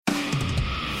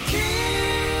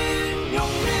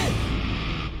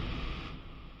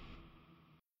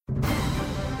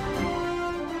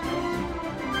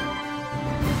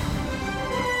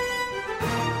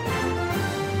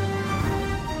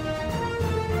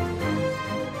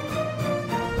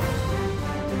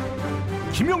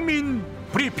김용민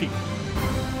브리핑.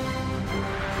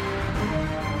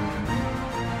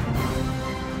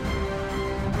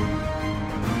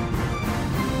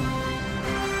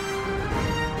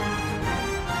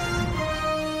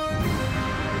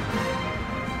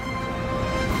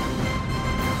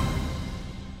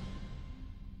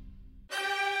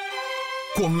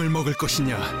 꿩을 먹을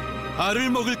것이냐, 알을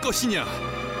먹을 것이냐,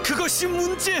 그것이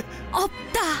문제.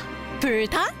 없다. 둘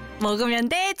다 먹으면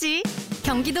되지.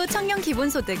 경기도 청년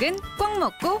기본소득은 꿩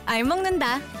먹고 알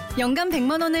먹는다. 연간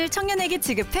 100만 원을 청년에게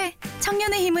지급해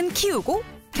청년의 힘은 키우고,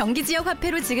 경기 지역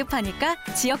화폐로 지급하니까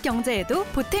지역 경제에도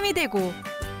보탬이 되고,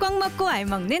 꿩 먹고 알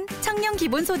먹는 청년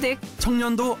기본소득.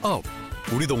 청년도 업,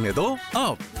 우리 동네도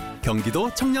업.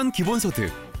 경기도 청년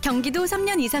기본소득. 경기도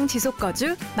 3년 이상 지속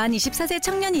거주, 만 24세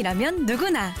청년이라면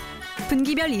누구나.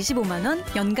 분기별 25만 원,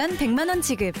 연간 100만 원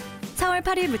지급. 4월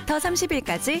 8일부터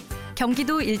 30일까지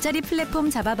경기도 일자리 플랫폼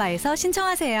잡아봐에서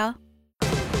신청하세요.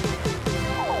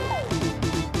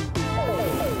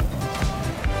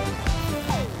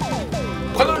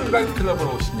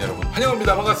 관훈라이트클럽으로 오신 여러분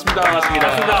환영합니다. 반갑습니다.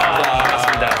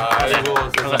 반갑습니다. 아이고,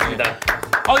 반갑습니다.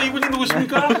 아, 이분이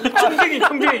누구십니까? 총재님.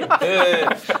 네,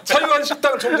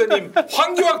 자유한식당 총재님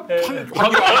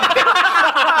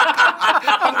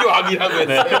황교악이라고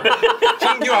했어요.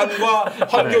 황교안과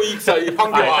황교익 사이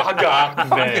황교악.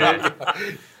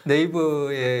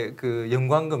 네이버의 그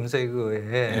연관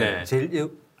검색어에 제일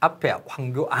앞에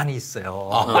황교안이 있어요.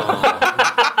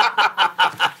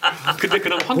 근데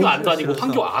그럼 황교안도 아니고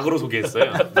황교악으로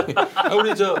소개했어요.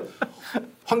 우리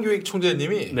황교익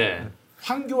총재님이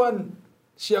황교안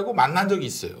씨하고 만난 적이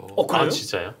있어요. 그래요?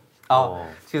 진짜요?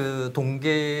 그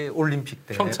동계 올림픽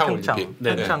때 평창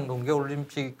동계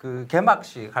올림픽 그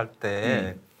개막식 할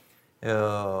때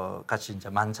같이 이제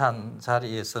만찬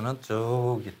자리에서는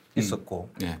저기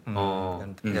있었고,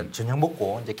 저녁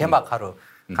먹고 이제 개막하러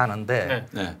가는데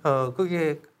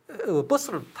그게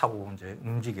버스를 타고 이제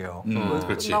움직여요.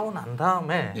 끝나고 난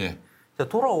다음에 이제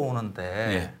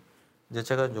돌아오는데 이제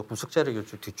제가 이제 구석 자리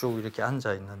뒤쪽 이렇게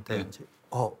앉아 있는데 이제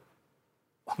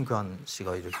황교안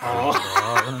씨가 이렇게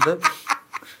그런데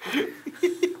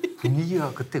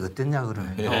분위기가 그때 어땠냐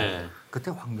그러면요. 그때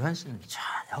황교안 씨는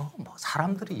전혀 뭐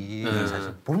사람들이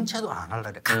사실 본체도 안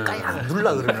하려고 가까이 안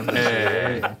둘라 그러는 거지.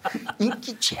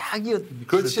 인기 최악이었을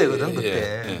때거든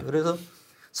그때. 그래서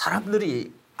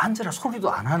사람들이 앉으라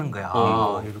소리도 안 하는 거야.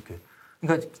 이렇게.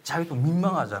 그러니까 자기도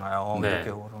민망하잖아요. 이렇게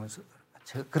그러면서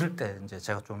제가 그럴 때 이제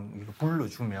제가 좀 이거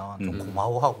불러주면 좀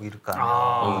고마워하고 이럴 거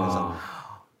아니에요. 그래서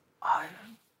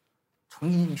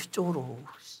정인 이쪽으로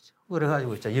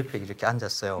그래가지고 진짜 옆에 이렇게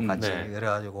앉았어요. 같이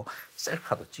그래가지고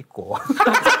셀카도 찍고.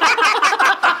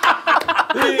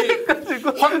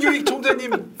 황교익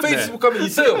총재님 페이스북 가면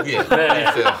있어요, 거기에.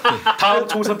 있어요. 다음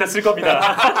총선 때 쓸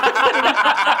겁니다.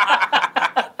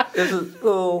 그래서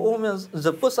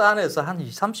오면서 버스 안에서 한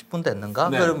 20, 30분 됐는가?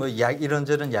 그러면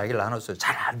이런저런 이야기를 나눴어요.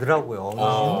 잘 알더라고요.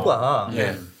 이유가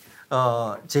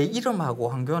제 이름하고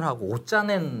황교안하고 옷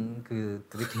짜낸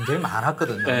그들이 굉장히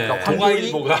많았거든요. 그러니까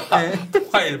통화일보가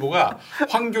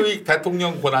황교익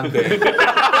대통령 권한대.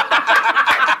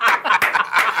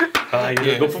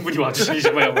 높은 분이 와주시니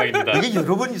정말 영광입니다. 이게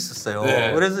여러 번 있었어요.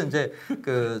 그래서 이제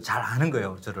잘 아는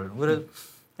거예요, 저를. 그래서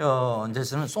이제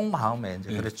저는 속마음에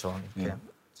이제 그랬죠. 이렇게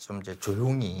좀 이제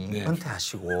조용히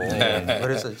은퇴하시고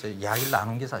그래서 이제 이야기를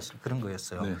나눈 게 사실 그런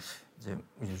거였어요. 이제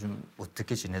요즘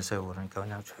어떻게 지내세요? 그러니까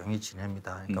그냥 조용히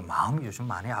지냅니다. 그러니까 마음이 요즘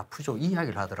많이 아프죠. 이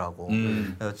이야기를 하더라고.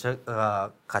 제가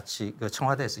같이 그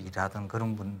청와대에서 일하던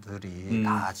그런 분들이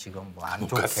다 지금 뭐 안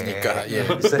좋게 있으니까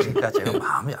제가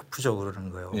마음이 아프죠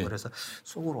그러는 거예요. 그래서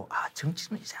속으로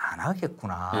정치는 이제 안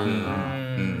하겠구나.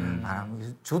 안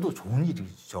하면 저도 좋은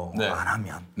일이죠. 안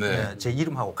하면 제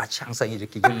이름하고 같이 항상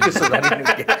이렇게 엮여서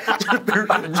다니는 게 저는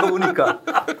별로 안 좋으니까.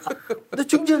 근데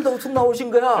정치한다고 툭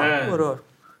나오신 거야.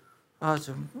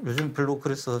 좀 요즘 별로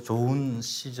그래서 좋은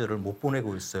시절을 못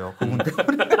보내고 있어요. 그분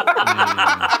때문에.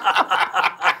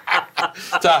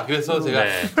 자, 그래서 제가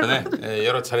전에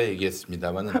여러 차례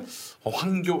얘기했습니다만은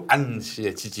황교안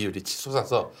씨의 지지율이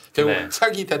치솟아서 결국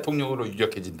차기 대통령으로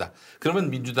유력해진다.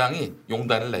 그러면 민주당이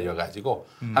용단을 내려가지고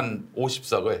한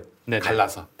 50석을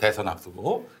갈라서 대선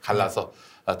앞두고 갈라서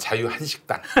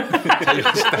자유한식당을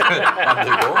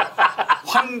만들고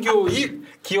황교익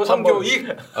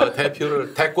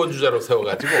대표를 대권 주자로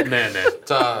세워가지고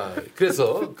자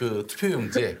그래서 그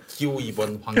투표용지에 기호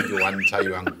 2번 황교안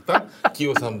자유한국당,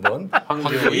 기호 3번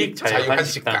황교익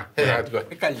자유한식당 해가지고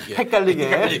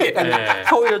헷갈리게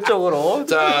표현 쪽으로.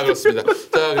 자 그렇습니다.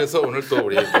 자 그래서 오늘 또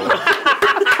우리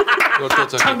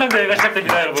창당대회가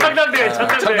시작됩니다, 여러분. 창당대회.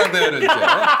 창당대회를 이제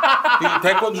이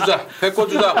대권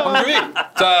주자 황교익.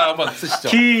 자, 한번 쓰시죠.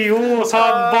 기호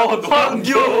 3번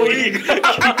황교익.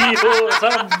 기호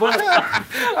 3번.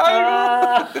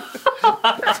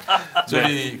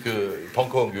 저희 그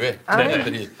벙커 교회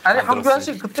아니 황교안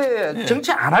씨 그때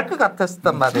정치 안 할 것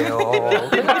같았단 말이에요.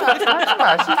 그냥 하지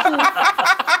마시지.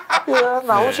 그냥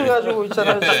나오셔가지고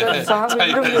있잖아요. 이상하게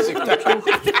이런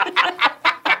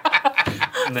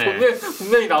네.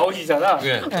 분명히 나오시잖아.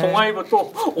 네. 동아일보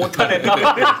또 오타냈나.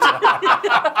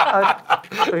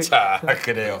 자,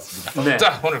 그래요. 네.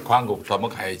 자, 오늘 광고부터 한번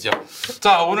가야죠.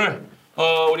 자, 오늘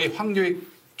우리 황교익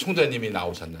총재님이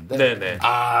나오셨는데, 네네.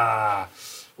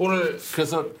 오늘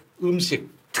그래서 음식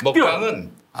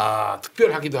먹방은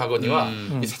특별하기도 하거니와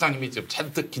이 사장님이 지금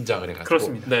잔뜩 긴장을 해가지고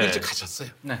그렇습니다. 네. 일찍 가셨어요.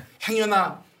 네.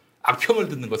 행여나 악평을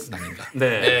듣는 것은 아닌가.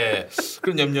 네.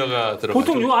 그런 염려가 들어가지고.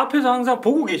 보통 요 앞에서 항상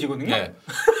보고 계시거든요. 네.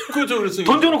 그래서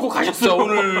던져놓고 가셨어요. 자,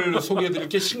 오늘 소개해드릴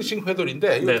게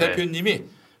싱싱회돌인데 이 대표님이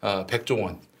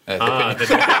백종원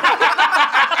대표님.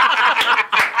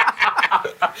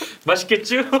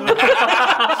 맛있겠죠?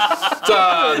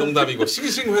 자, 농담이고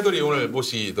싱싱회돌이 오늘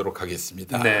모시도록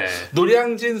하겠습니다. 네.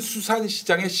 노량진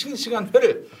수산시장의 싱싱한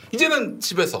회를 이제는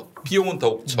집에서 비용은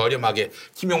더욱 저렴하게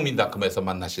김용민닷컴에서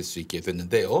만나실 수 있게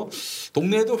됐는데요.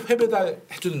 동네에도 회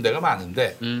배달해주는 데가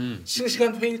많은데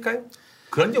싱싱한 회일까요?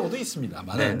 그런 경우도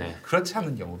있습니다만 네네. 그렇지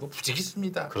않은 경우도 부직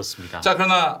있습니다. 그렇습니다. 자,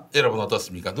 그러나 여러분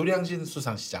어떻습니까? 노량진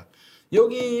수산시장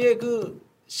여기에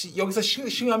여기서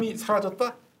싱싱함이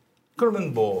사라졌다?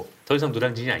 그러면 뭐 더 이상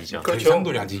노량진이 아니죠. 더 이상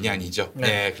노량진이 아니죠.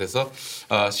 네, 그래서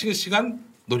싱싱한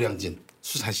노량진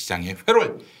수산시장의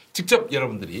회를 직접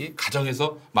여러분들이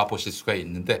가정에서 맛보실 수가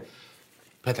있는데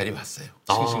배달이 왔어요.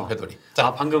 싱싱 회돌이.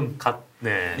 자, 방금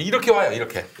네. 이렇게 와요.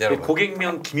 이렇게. 여러분.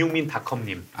 고객명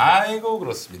김용민닷컴님. 아이고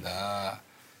그렇습니다.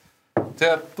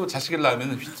 제가 또 자식을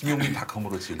낳으면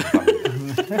김용민닷컴으로 지으려고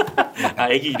합니다.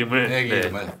 애기 이름을. 애기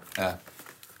이름을.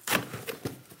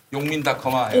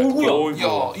 용민닷컴아.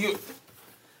 오구야. 이거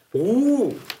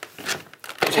오.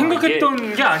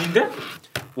 생각했던 게 아닌데?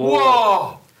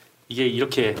 우와. 이게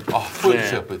이렇게.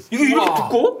 보여주세요. 이거 이렇게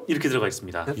두꺼워? 이렇게 들어가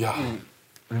있습니다. 야.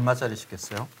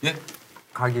 얼마짜리시겠어요? 예?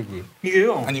 가격이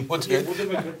이게요. 아니 어떻게?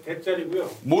 모듬의 대짜리고요.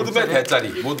 모듬의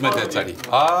대짜리.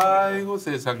 아이고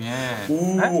세상에.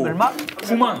 네? 얼마?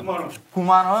 9만 원.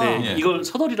 9만 원. 네, 예. 이걸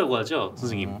서덜이라고 하죠,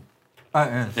 선생님.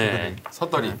 네.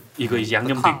 섰더리. 이거 이제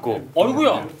양념도 있고.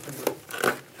 어이구야.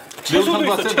 채소도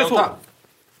있어, 채소. 매운탕.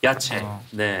 야채.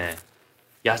 네.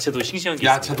 야채도 싱싱한 게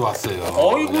야채도 왔어요.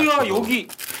 어이구야, 여기.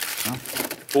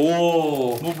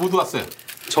 오. 모두 왔어요.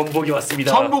 전복이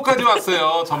왔습니다. 전복까지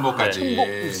왔어요. 전복까지. 네.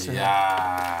 전복 있어요.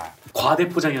 야. 과대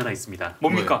포장이 하나 있습니다.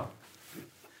 뭡니까?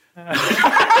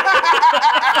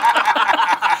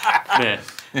 네.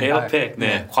 에어팩.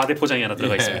 네. 과대 포장이 하나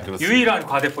들어가 있습니다. 그렇습니다. 유일한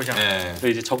과대 포장. 네. 그리고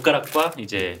이제 젓가락과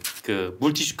이제 그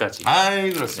물티슈까지.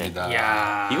 아이 그렇습니다.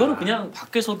 이야. 이거는 그냥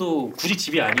밖에서도 굳이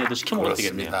집이 아니어도 시켜 먹어도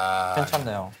되겠네요. 그렇습니다.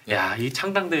 괜찮네요. 야, 이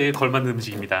창당대회에 걸맞는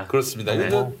음식입니다. 그렇습니다. 네.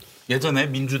 근데 예전에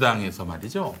민주당에서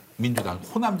말이죠. 민주당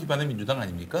호남 기반의 민주당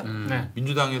아닙니까? 네.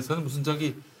 민주당에서는 무슨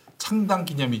창당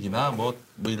기념일이나 뭐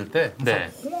이럴 때 항상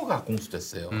네. 홍어가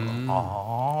공수됐어요.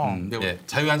 아.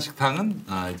 자유한식당은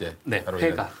이제 네, 바로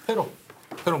회가.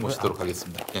 회로 모시도록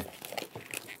하겠습니다. 예.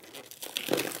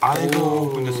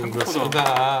 아이고, 근데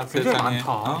생각보다 세상에.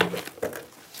 많다.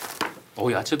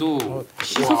 야채도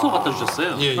씻어서 갖다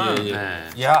주셨어요. 예. 네.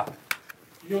 야.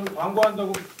 이건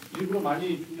광고한다고 일부러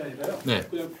많이 주는 게 아니라요. 네.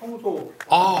 그냥 평소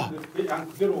양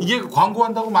그대로. 이게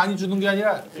광고한다고 많이 주는 게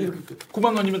아니라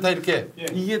 9만 원이면 다 이렇게 예.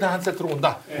 이게 다 한 세트로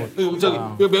온다. 예.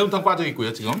 여기 매운탕 빠져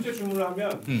있고요 지금. 실제 주문을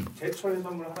하면 제철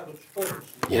해산물 하나 더 추가해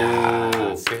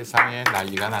주시면. 야 세상에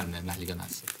난리가 났네. 난리가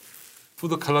났어.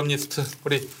 푸드 칼럼니스트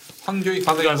우리 황교익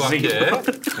선생님과 함께. 네.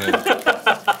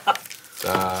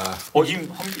 자,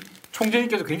 지금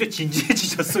총재님께서 굉장히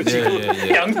진지해지셨어 지금.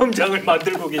 예. 양념장을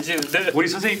만들고 계시는데. 우리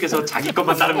선생님께서 자기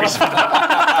것만 따르고 있습니다.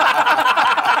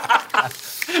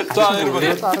 자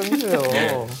여러분. 다른데요.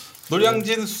 예.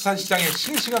 노량진 수산시장의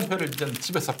싱싱한 회를 이제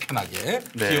집에서 편하게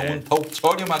네. 비용은 더욱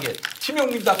저렴하게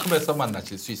김용민닷컴에서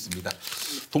만나실 수 있습니다.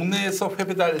 동네에서 회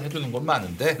배달해주는 건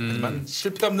많은데 하지만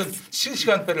실패 없는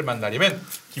싱싱한 회를 만나려면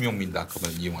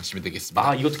김용민닷컴을 이용하시면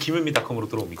되겠습니다. 이것도 김용민닷컴으로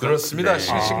들어옵니까? 그렇습니다. 네.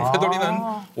 싱싱 회돌이는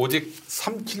오직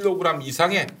 3kg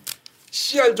이상의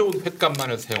씨알 좋은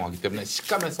횟감만을 사용하기 때문에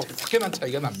식감에서 확연한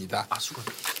차이가 납니다.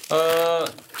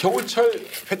 겨울철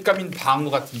횟감인 방어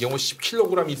같은 경우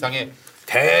 10kg 이상의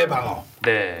대방어.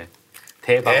 네.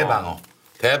 대방어만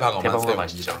대방어가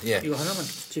사용하시죠. 예. 이거 하나만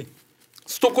주지.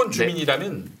 수도권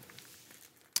주민이라면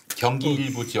경기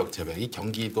일부 지역 제외, 이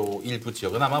경기도 일부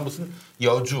지역은 아마 무슨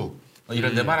여주,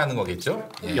 이런 데 말하는 거겠죠?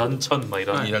 예. 연천 뭐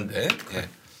이런. 이런 데. 예.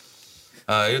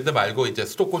 이런 데 말고 이제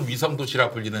수도권 위성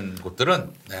도시라 불리는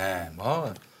곳들은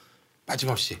뭐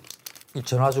빠짐없이 이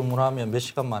전화 주문하면 몇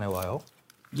시간 만에 와요?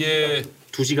 예,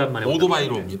 2시간 만에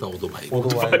오토바이로 옵니다.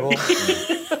 오토바이로.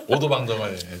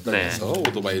 오토방정을 떠나서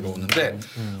오토바이로 오는데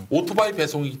오토바이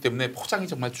배송이기 때문에 포장이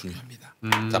정말 중요합니다.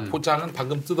 자, 포장은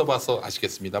방금 뜯어봐서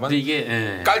아시겠습니다만 근데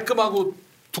이게 깔끔하고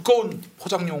두꺼운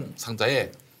포장용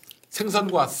상자에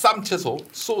생선과 쌈채소,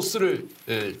 소스를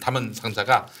담은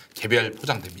상자가 개별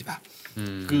포장됩니다.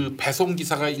 그 배송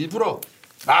기사가 일부러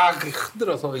막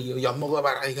흔들어서 이거 엿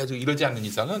먹어봐라 해가지고 이러지 않는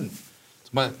이상은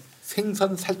정말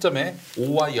생선 살점에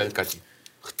 5와 10까지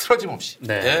흐트러짐 없이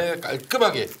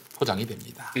깔끔하게 포장이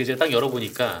됩니다. 이게 제가 딱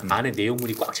열어보니까 안에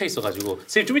내용물이 꽉 차 있어가지고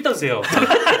선생님 좀 이따 드세요.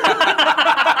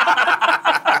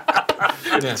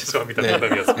 죄송합니다.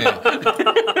 농담이었습니다.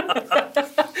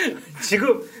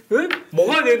 지금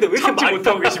먹어야 되는데 왜 이렇게 많이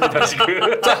못하고 계십니다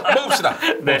지금. 자, 먹읍시다.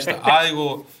 먹읍시다.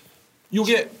 아이고,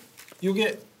 요게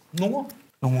농어?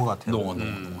 농어 같아요. 농어.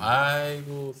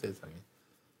 아이고 세상에.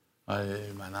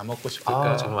 얼마나 먹고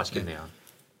싶을까. 정말 맛있겠네요.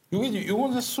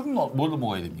 요건 술은 뭘로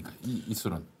먹어야 됩니까? 이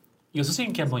술은? 이거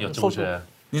선생님께 한번 여쭤보셔야.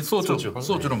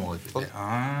 소주로 먹어야 돼.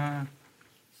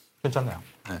 괜찮네요.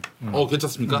 네.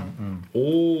 괜찮습니까?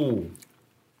 오.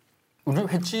 우리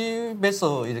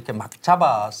횟집에서 이렇게 막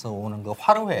잡아서 오는 그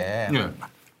화로회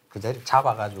막 그대로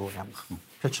잡아가지고 그냥 막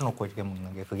펼쳐놓고 이렇게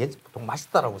먹는 게 그게 보통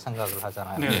맛있다라고 생각을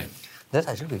하잖아요. 네. 근데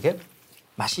사실 그게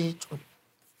맛이 좀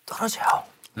떨어져요.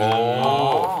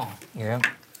 예,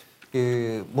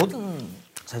 그 모든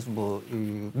사실 뭐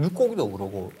이 물고기도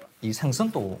그러고 이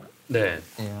생선도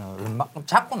웬만큼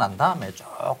잡고 난 다음에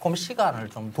조금 시간을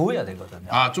좀 둬야 되거든요.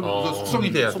 좀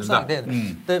숙성이 돼야 된다. 숙성이 돼야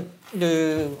돼.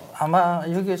 근데 아마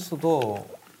여기에서도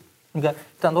그러니까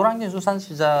일단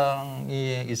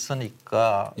노량진수산시장이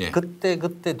있으니까 그때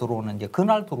들어오는 게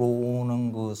그날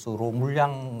들어오는 것으로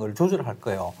물량을 조절할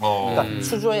거예요. 그러니까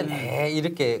수조에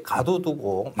이렇게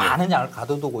가둬두고 많은 양을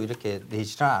가둬두고 이렇게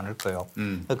내지는 않을 거예요.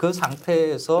 그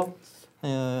상태에서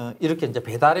이렇게 이제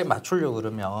배달에 맞추려고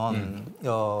그러면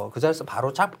그 자리에서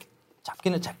바로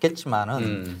잡기는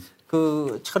잡겠지만은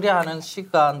그 처리하는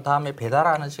시간 다음에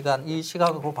배달하는 시간 이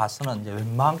시간으로 봐서는 이제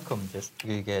웬만큼 이제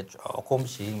이게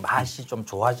조금씩 맛이 좀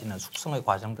좋아지는 숙성의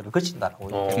과정들을 거친다라고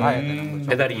이렇게 봐야 되는 거죠.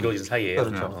 배달이 이루어진 사이에.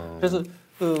 그렇죠. 그래서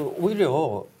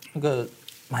오히려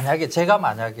그러니까 제가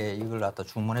만약에 이걸 갖다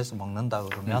주문해서 먹는다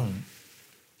그러면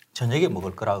저녁에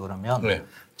먹을 거라 그러면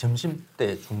점심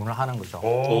때 주문을 하는 거죠.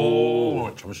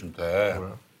 점심 때.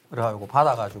 그래가지고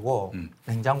받아가지고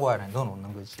냉장고 안에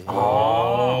넣어놓는 거지.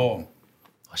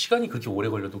 시간이 그렇게 오래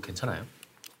걸려도 괜찮아요?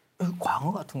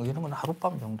 광어 같은 거 이런 건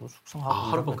하룻밤 정도 숙성하고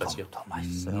하룻밤까지요? 더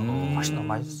맛있어요. 맛이 너무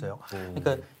맛있어요.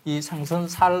 그러니까 이 생선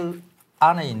살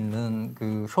안에 있는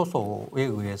그 효소에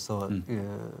의해서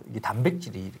이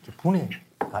단백질이 이렇게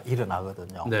분해가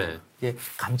일어나거든요. 이게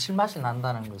감칠맛이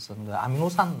난다는 것은 그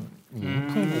아미노산이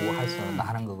풍부해서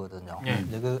나는 거거든요.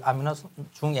 이제 그 아미노산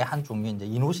중에 한 종류 이제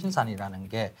이노신산이라는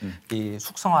게 이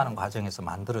숙성하는 과정에서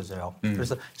만들어져요.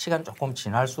 그래서 시간 조금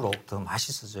지날수록 더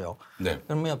맛있어져요.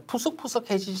 그러면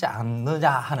푸석푸석해지지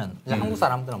않느냐 하는 이제 한국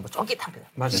사람들은 뭐 쫄깃한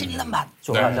거, 씹는 맛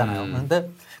좋아하잖아요. 그런데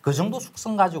그 정도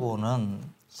숙성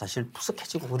가지고는 사실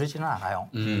푸석해지고 그러지는 않아요.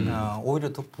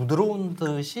 오히려 더 부드러운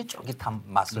듯이 쫄깃한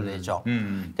맛을 내죠.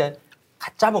 그러니까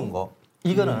갓 잡은 거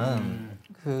이거는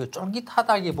그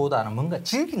쫄깃하다기보다는 뭔가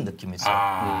질긴 느낌이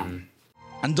있어요.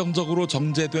 안정적으로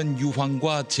정제된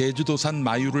유황과 제주도산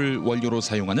마유를 원료로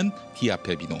사용하는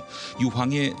디아페비노.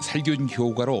 유황의 살균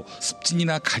효과로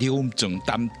습진이나 가려움증,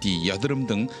 땀띠, 여드름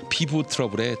등 피부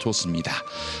트러블에 좋습니다.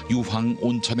 유황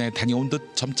온천에 다녀온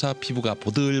듯 점차 피부가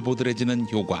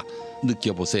보들보들해지는 효과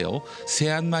느껴보세요.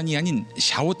 세안만이 아닌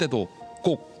샤워 때도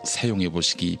꼭 사용해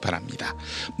보시기 바랍니다.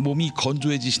 몸이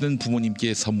건조해지시는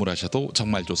부모님께 선물하셔도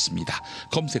정말 좋습니다.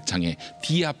 검색창에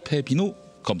디아페비노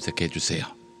검색해 주세요.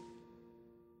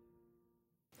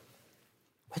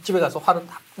 횟집에 가서 화를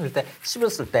딱 낼 때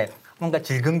씹었을 때 뭔가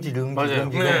질겅질겅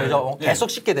그죠? 계속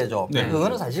씹게 되죠.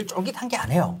 그거는 사실 쫄깃한 게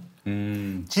아니에요.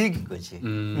 질긴 거지.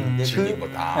 질긴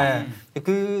거다.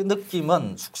 그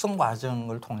느낌은 숙성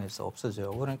과정을 통해서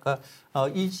없어져요. 그러니까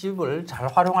이 집을 잘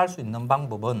활용할 수 있는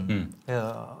방법은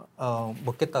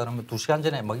먹겠다 그러면 2시간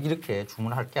전에 막 이렇게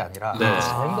주문할 게 아니라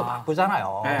사장님도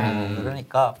바쁘잖아요.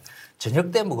 그러니까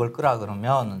저녁 때 먹을 거라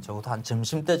그러면 적어도 한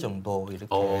점심 때 정도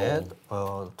이렇게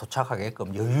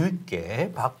도착하게끔 여유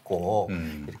있게 받고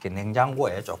이렇게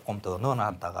냉장고에 조금 더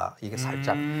넣어놨다가 이게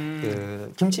살짝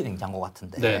그 김치 냉장고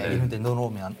같은데 이런 데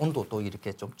넣어놓으면 온도도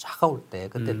이렇게 좀 차가울 때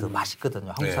그때 더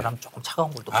맛있거든요. 한국 사람 조금 차가운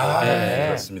걸 또 좋아해.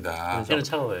 그렇습니다. 얘는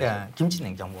차가워요. 예, 김치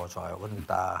냉장고가 좋아요. 그럼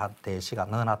딱 한 4시간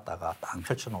넣어놨다가 딱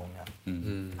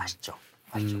펼쳐놓으면 맛있죠.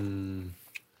 맛있죠.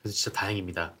 그래서 진짜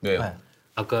다행입니다. 네.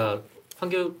 아까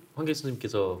황교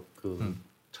선생님께서 그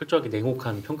철저하게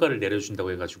냉혹한 평가를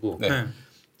내려주신다고 해가지고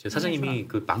제 사장님이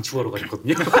그 망치 구하러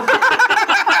가셨거든요.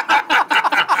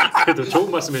 그래도 좋은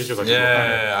말씀 해주셔가지고.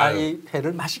 이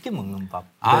회를 맛있게 먹는 밥.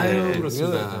 아유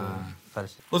그렇습니다.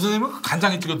 선생님은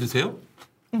간장에 찍어 드세요?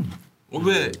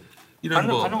 왜 이런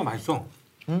거? 간장 맛있어.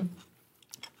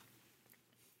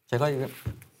 제가 이게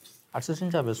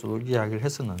알쓸신잡에서 이야기를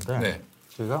했었는데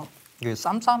제가 이게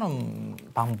쌈 싸는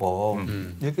방법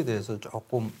이렇게 대해서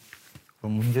조금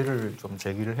문제를 좀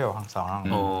제기를 해요 항상.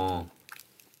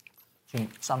 지금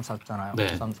쌈 쌌잖아요.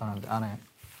 쌈 싸는데 안에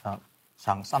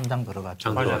쌈장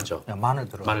들어갔죠. 장 들어갔죠. 마늘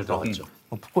들어갔죠.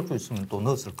 뭐 풋고추 있으면 또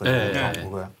넣었을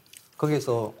거예요.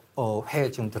 거기서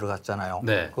회 지금 들어갔잖아요.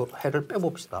 그 회를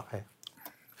빼봅시다.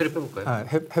 회를 빼볼까요?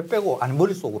 회 빼고 아니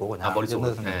머릿속으로 그냥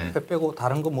머릿속으로. 회 빼고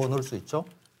다른 거 뭐 넣을 수 있죠?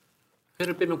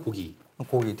 회를 빼면 고기,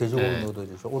 돼지고기 넣어도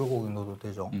되죠. 오리고기 넣어도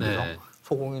되죠. 그죠?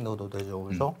 소고기 넣어도 되죠.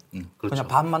 그죠? 그렇죠. 그냥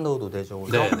밥만 넣어도 되죠.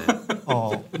 그죠?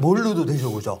 뭘 넣어도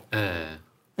되죠. 그죠?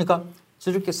 그러니까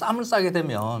저렇게 쌈을 싸게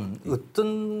되면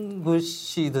어떤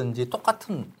것이든지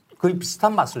똑같은 거의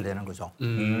비슷한 맛을 내는 거죠.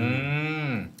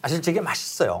 사실 저게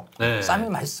맛있어요. 쌈이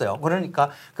맛있어요.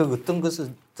 그러니까 그 어떤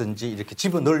것이든지 이렇게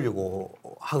집어넣으려고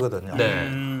하거든요.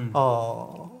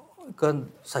 그러니까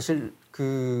사실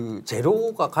그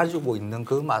재료가 가지고 있는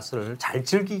그 맛을 잘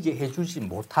즐기게 해주지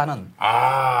못하는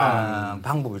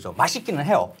방법이죠. 맛있기는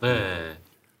해요.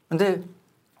 근데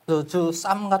저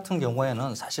쌈 같은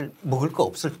경우에는 사실 먹을 거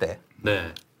없을 때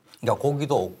그러니까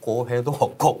고기도 없고 회도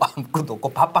없고 아무것도 없고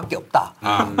밥밖에 없다.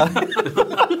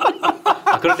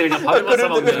 그럴 때 그냥 밥을 싸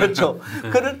먹는. 그렇죠.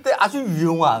 그럴 때 아주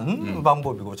유용한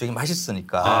방법이고 저게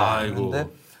맛있으니까. 그런데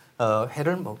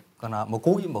회를 먹거나 뭐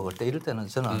고기 먹을 때 이럴 때는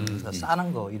저는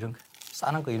싸는 거 이런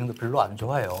거 별로 안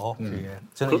좋아해요.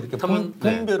 저는 이렇게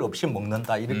분별 없이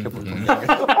먹는다 이렇게 보통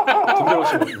이야기해요. 분별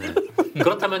없이 먹는.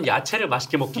 그렇다면 야채를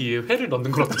맛있게 먹기 위해 회를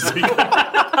넣는 건 어떻습니까?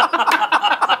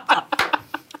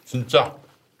 진짜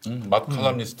맛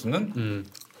칼럼니스트는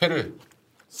회를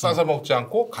싸서 먹지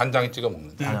않고 간장에 찍어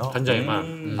먹는다.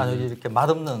 간장에만. 아니 이렇게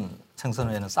맛없는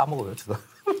생선회는 싸 먹어요 지금.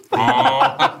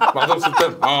 맛없을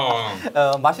땐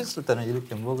맛있을 때는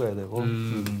이렇게 먹어야 되고.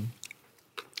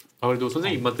 그래도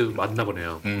선생님 입맛에도 맞나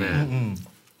보네요.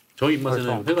 저희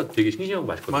입맛에는 회가 되게 싱싱하고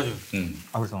맛있거든요.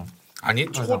 그래서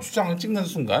아니 초고추장을 찍는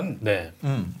순간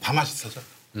다 맛있어져.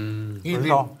 이게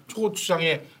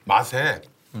초고추장의 맛에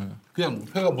그냥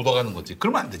회가 묻어가는 거지.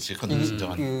 그러면 안 되지. 그건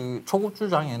진정한. 그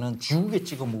초고추장에는 지우개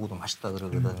찍어 먹어도 맛있다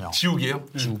그러거든요. 지우개요?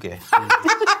 지우개.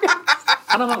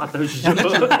 하나만 갖다 해주시죠.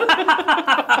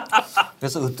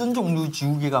 그래서 어떤 종류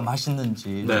지우개가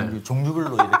맛있는지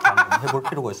종류별로 이렇게 한번 해볼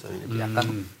필요가 있어요. 이렇게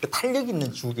약간 그 탄력 있는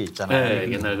지우개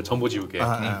있잖아요. 옛날 그 전보 지우개.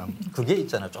 그게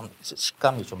있잖아요. 좀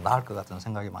식감이 좀 나을 것 같은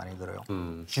생각이 많이 들어요.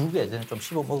 지우개 예전에 좀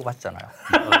씹어 먹어봤잖아요.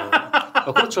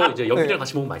 그렇죠. 이제 연필이랑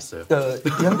같이 먹으면 맛있어요.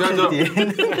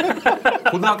 연필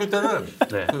고등학교 때는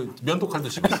그 면도칼도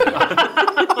씹었어요.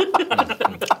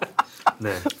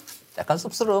 약간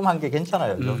씁쓸한 게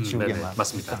괜찮아요. 지우개만.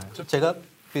 맞습니다. 제가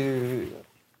그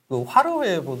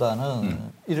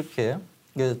화로회보다는 이렇게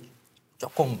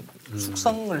조금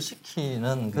숙성을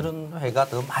시키는 그런 회가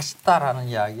더 맛있다라는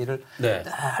이야기를 늘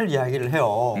이야기를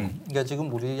해요. 그러니까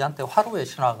지금 우리한테 화로회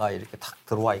신화가 이렇게 탁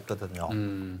들어와 있거든요.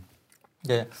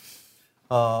 이게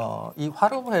이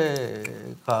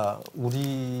화로회가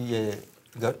우리의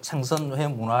그러니까 생선회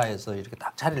문화에서 이렇게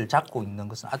딱 자리를 잡고 있는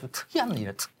것은 아주 특이한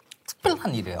일이에요.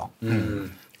 특별한 일이에요.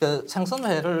 그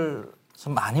생선회를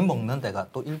좀 많이 먹는 데가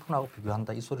또 일본하고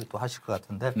비교한다 이 소리도 하실 것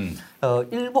같은데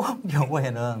일본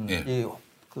경우에는 이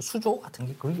그 수조 같은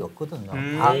게 거의 없거든요.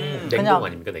 냉동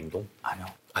아닙니까? 냉동? 아니요.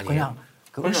 아니에요? 그냥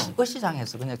그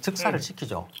어시장에서 그냥 즉사를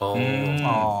시키죠.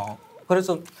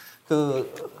 그래서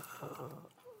그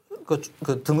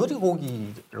등어리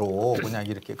고기로 그냥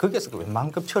이렇게 거기에서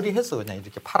웬만큼 처리해서 그냥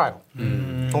이렇게 팔아요.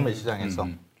 도매시장에서.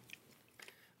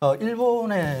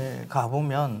 일본에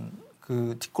가보면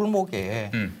그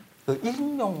뒷골목에 그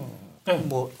 1인용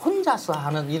뭐 혼자서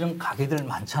하는 이런 가게들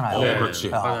많잖아요. 그렇지.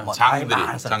 뭐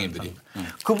장인들이.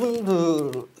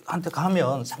 그분들한테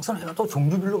가면 생선회가 또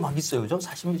종류별로 막 있어요. 저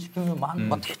사시미 시키면 막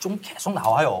대충 계속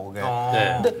나와요. 그게.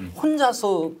 근데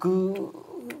혼자서 그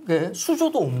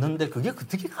수조도 없는데 그게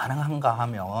어떻게 가능한가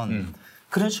하면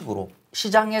그런 식으로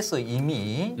시장에서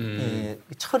이미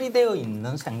처리되어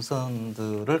있는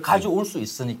생선들을 가져올 수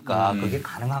있으니까 그게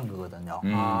가능한 거거든요.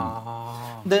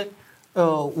 근데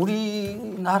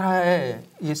우리나라의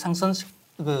이 생선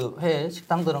회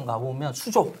식당들은 가보면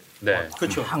수조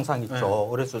그렇죠. 항상 있죠.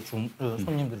 그래서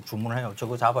손님들이 주문해요.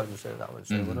 저거 잡아주세요.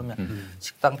 그러면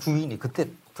식당 주인이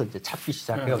그때부터 이제 찾기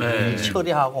시작해요.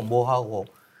 처리하고 뭐하고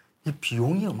이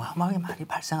비용이 어마어마하게 많이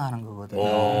발생하는 거거든요.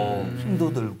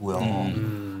 힘도 들고요.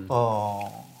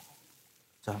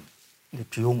 자,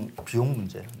 비용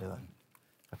문제. 내가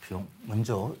비용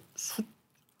먼저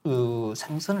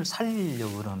생선을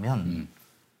살리려고 그러면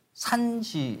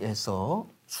산지에서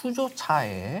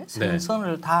수조차에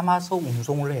생선을 담아서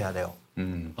운송을 해야 돼요.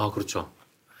 아, 그렇죠.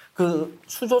 그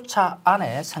수조차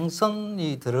안에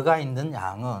생선이 들어가 있는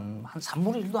양은 한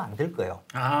 3분의 1도 안 될 거예요.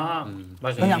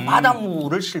 맞아요. 그냥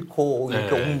바닷물을 싣고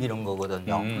이렇게 옮기는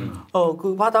거거든요.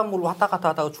 그 바닷물 왔다 갔다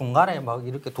하다가 중간에 막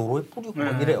이렇게 도로에 뿌리고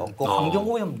막 이래요. 그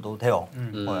환경오염도 돼요.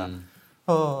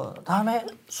 다음에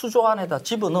수조 안에다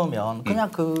집어넣으면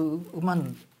그냥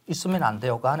그만 있으면 안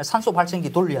돼요. 그 안에 산소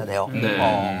발생기 돌려야 돼요.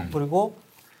 그리고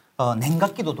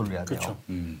냉각기도 돌려야 돼요. 그렇죠.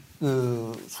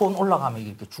 그 수온 올라가면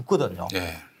이렇게 죽거든요.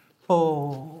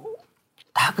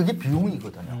 다 그게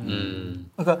비용이거든요.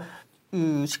 그러니까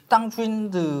그 식당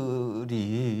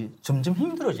주인들이 점점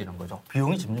힘들어지는 거죠.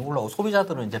 비용이 점점 올라오고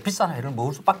소비자들은 이제 비싼 회를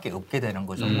먹을 수밖에 없게 되는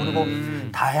거죠. 그리고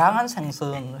다양한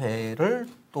생선회를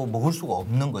또 먹을 수가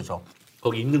없는 거죠.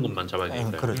 거기 있는 것만 잡아야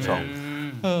되니까. 그렇죠.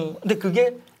 근데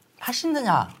그게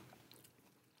맛있느냐?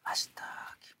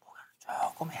 맛있다기보다는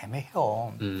조금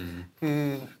애매해요.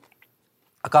 그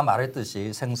아까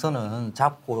말했듯이 생선은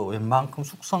잡고 웬만큼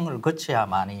숙성을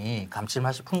거쳐야만이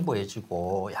감칠맛이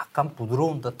풍부해지고 약간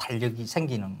부드러운 듯 탄력이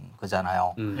생기는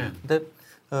거잖아요. 근데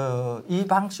이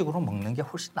방식으로 먹는 게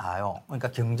훨씬 나아요. 그러니까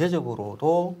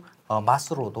경제적으로도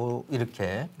맛으로도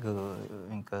이렇게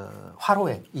그러니까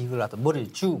화로에 이걸 갖다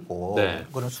머리를 지우고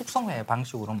그런 숙성회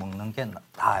방식으로 먹는 게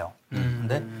나아요.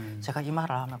 근데 제가 이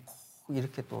말을 하면 꼭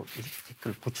이렇게 또 이렇게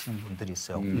댓글 붙이는 분들이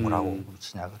있어요. 뭐라고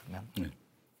붙이냐 그러면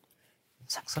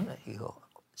생선을 이거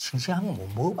싱싱한 거 못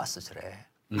먹어봤어 저래.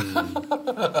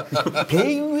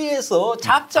 배 위에서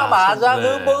잡자마자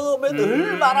그 먹으면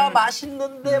얼마나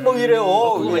맛있는데 뭐 이래요.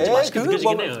 그거 맛있게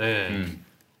느껴지긴 해요.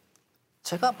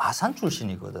 제가 마산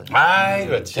출신이거든요.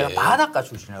 그렇지. 제가 바닷가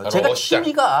출신이에요. 제가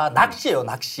취미가 낚시예요,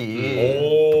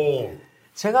 낚시.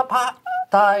 제가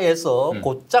바다에서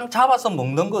곧장 잡아서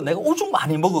먹는 거 내가 오죽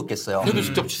많이 먹었겠어요. 그래도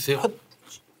직접 치세요?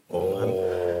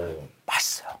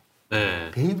 맛있어요.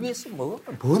 네. 배 위에서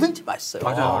먹으면 뭐든지 맛있어요.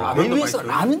 맞아요. 배 위에서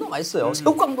라면도 맛있어요.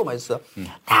 새우깡도 맛있어요.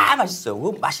 다 맛있어요.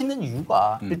 그 맛있는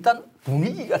이유가 일단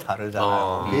분위기가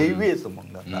다르잖아요. 배 위에서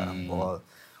먹는다는 거.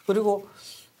 그리고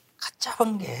갓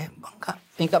잡은 게 뭔가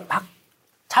그러니까 막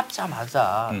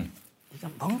잡자마자 이게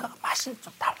뭔가 맛이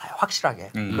좀 달라요.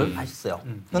 확실하게. 그건 맛있어요.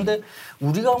 그런데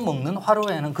우리가 먹는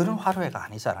화로회는 그런 화로회가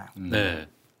아니잖아요. 네.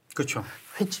 그렇죠.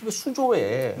 횟집에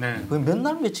수조에 몇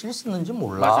날 며칠 있었는지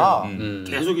몰라. 맞아요.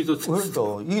 계속 있었어요.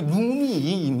 그렇죠. 이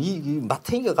눈이 이미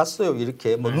마탱이가 갔어요.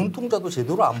 이렇게 뭐 눈동자도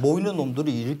제대로 안 보이는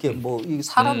놈들이 이렇게 뭐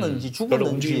살았는지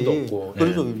죽었는지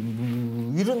그래서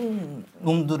이런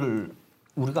놈들을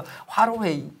우리가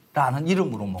화로회라는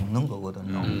이름으로 먹는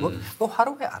거거든요. 그거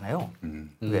화로회 안 해요.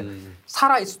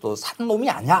 살아 있어도 산 놈이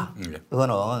아니야.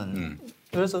 그거는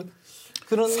그래서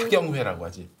그런 사경회라고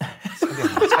하지.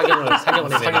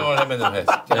 사경을 하면은 회.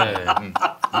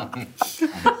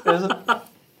 그래서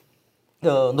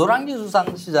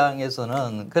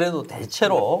노량진수산시장에서는 그래도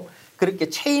대체로 그렇게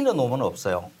체이는 놈은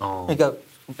없어요. 그러니까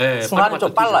순환이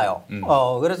좀 빨라요.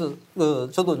 그래서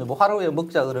저도 이제 뭐 화로회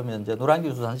먹자 그러면 이제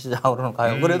노량진수산시장으로는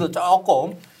가요. 그래도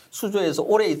조금 수조에서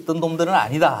오래 있던 놈들은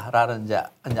아니다라는 이제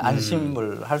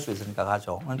안심을 할 수 있으니까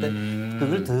가죠. 그런데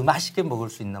그걸 더 맛있게 먹을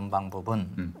수 있는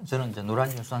방법은 저는 이제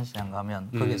노량진수산시장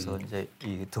가면 거기서 이제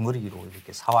이 덩어리로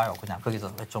이렇게 사와요. 그냥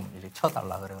거기서 좀 이렇게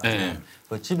쳐달라 그래가지고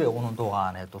그 집에 오는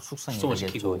동안에 또 숙성이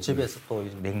되겠죠. 집에서 또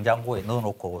냉장고에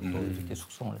넣어놓고 또 이렇게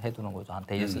숙성을 해두는 거죠. 한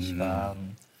대여섯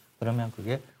시간. 그러면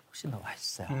그게 훨씬 더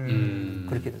맛있어요.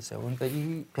 그렇게 됐어요. 그러니까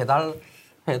이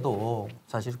배달회도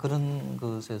사실 그런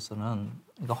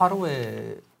것에서는 그러니까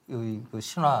화로회의 그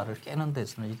신화를 깨는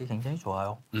데서는 이게 굉장히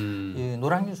좋아요. 이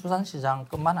노량진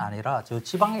수산시장뿐만 아니라 저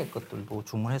지방의 것들도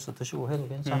주문해서 드시고 해도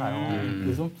괜찮아요.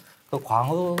 요즘 그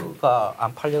광어가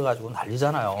안 팔려가지고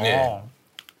난리잖아요.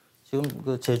 지금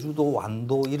그 제주도,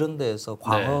 완도 이런 데에서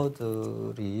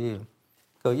광어들이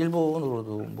그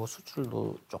일본으로도 뭐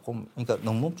수출도 조금 그러니까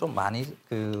너무 좀 많이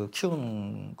그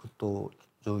키우는 것도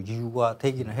이유가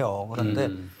되기는 해요. 그런데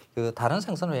그 다른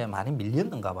생선에 비해 많이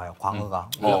밀렸는가 봐요. 광어가.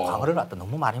 우리가 광어를 갖다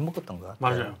너무 많이 먹었던 것 같아요.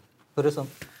 맞아요. 그래서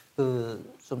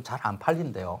그 좀 잘 안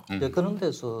팔린대요. 그런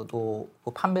데서도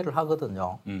그 판매를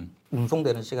하거든요.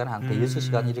 운송되는 시간이 한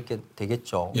 6시간 이렇게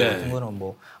되겠죠. 같은 거는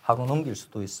뭐 하루 넘길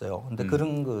수도 있어요. 근데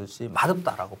그런 것이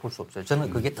맛없다라고 볼 수 없어요.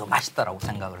 저는 그게 더 맛있다라고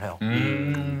생각을 해요.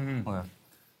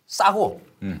 싸고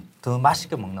더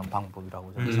맛있게 먹는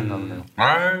방법이라고 저는 생각을 해요.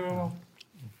 아유,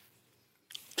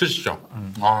 드시죠.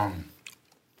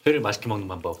 회를 맛있게 먹는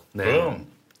방법. 네.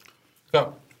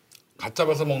 그러니까 갓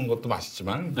잡아서 먹는 것도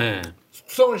맛있지만 네.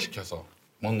 숙성을 시켜서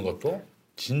먹는 것도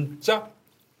진짜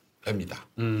뵙니다.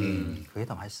 그게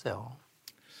더 맛있어요.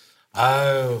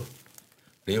 아유,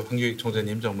 우리 황교익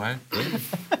총재님 정말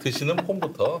드시는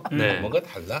폼부터 뭔가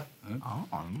달라.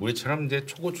 우리처럼 이제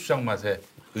초고추장 맛에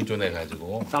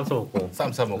의존해가지고 쌈 싸먹고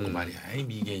쌈 싸먹고 말이야. 이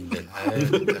미개인들.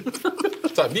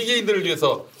 자, 미개인들을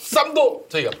위해서 쌈도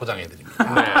저희가 포장해드립니다.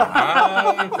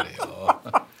 아, 그래요.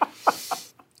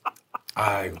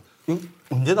 아이고. 이거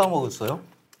언제 다 먹었어요?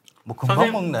 뭐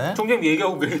금방 먹네. 총장님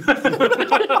얘기하고 그래.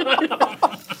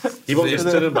 이번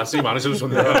게스트는 말씀이 많으셔서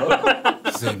좋네요.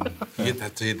 선생님, 이게 다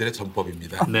저희들의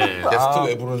전법입니다. 네. 게스트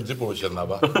왜 부르는지 모르셨나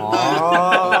봐.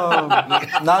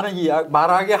 나는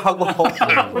말하게 하고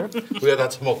우리가 다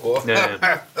처먹고. 네.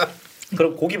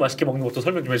 그럼 고기 맛있게 먹는 것도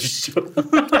설명 좀 해주시죠.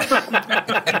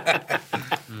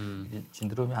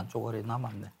 진드롬이 한 쪼가리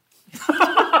남았네.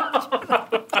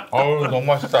 어우, 너무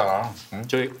맛있다.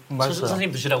 저희 맛있어요.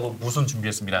 선생님 드시라고 무슨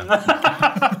준비했습니다.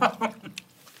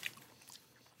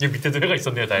 여기 밑에도 회가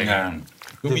있었네요, 다행히.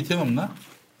 그 밑에는 없나?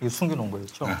 이거 숨겨놓은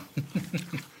거였죠?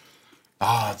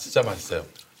 아, 진짜 맛있어요.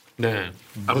 네.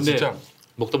 아 근데 진짜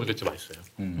먹다 보니까 진짜 맛있어요.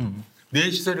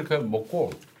 넷이서 이렇게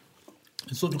먹고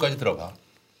소주까지 들어가.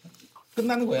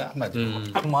 끝나는 거야, 한마디로.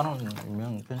 9만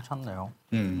원이면 괜찮네요.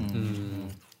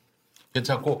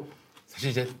 괜찮고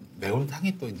사실 이제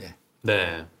매운탕이 또 이제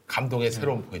네. 감동의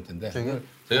새로운 포인트인데 저기-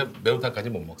 제가 매운탕까지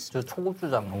못 먹습니다. 저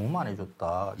초고추장 너무 많이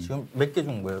줬다. 지금 몇 개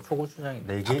준 거예요? 초고추장이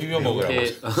 4개? 다 비벼 먹으라고.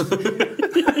 이렇게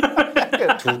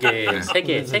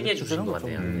 2개, 3개 주시는 것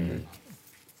같네요.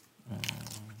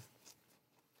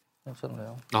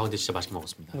 괜찮네요. 아 근데 진짜 맛있게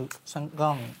먹었습니다.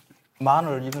 생강,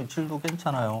 마늘 이런 질도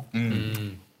괜찮아요.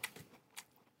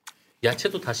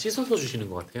 야채도 다 씻어서 주시는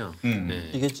것 같아요.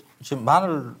 네. 이게 지금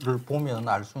마늘을 보면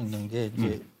알 수 있는 게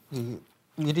이제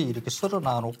미리 이렇게 썰어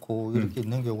놔놓고 이렇게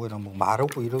있는 경우에는 뭐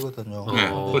마르고 이러거든요. 네,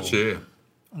 그렇지.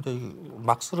 근데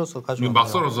막 썰어서 가지고 막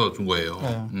썰어서 준 거예요.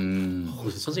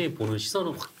 그래서 선생님 보는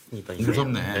시선은 확 있다니까.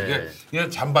 무섭네. 이게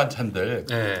잔반찬들.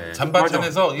 네.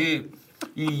 잔반찬에서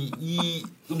이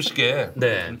음식의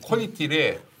네.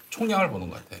 퀄리티의 총량을 보는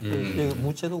것 같아. 이게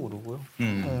무채도 그러고요.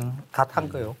 다 탄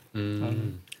거예요.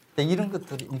 근데 이런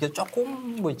것들이 이게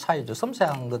조금 뭐 차이죠.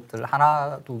 섬세한 것들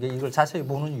하나 두 개 이걸 자세히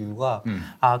보는 이유가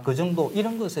그 정도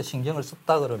이런 것에 신경을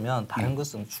썼다 그러면 다른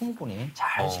것은 충분히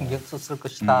잘 신경 썼을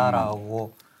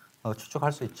것이다라고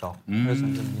추측할 수 있죠. 그래서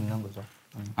좀 믿는 거죠.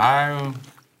 아유,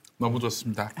 너무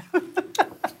좋습니다.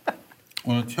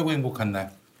 오늘 최고 행복한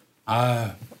날.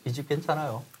 아, 이 집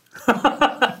괜찮아요.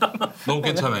 너무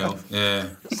괜찮아요. 예.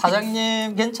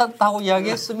 사장님 괜찮다고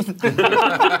이야기했습니다.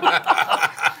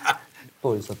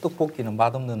 또 있어. 떡볶이는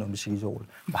맛없는 음식이죠.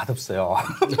 맛없어요.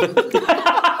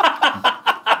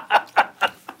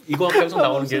 이거 계속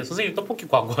나오는 게 선생님 떡볶이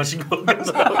광고하신 거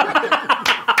계속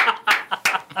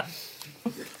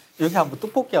여기 한번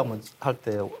떡볶이 한번 할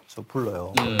때 저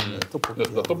불러요. 떡볶이.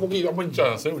 떡볶이 한번 있지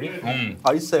않았어요, 우리?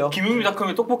 있어요.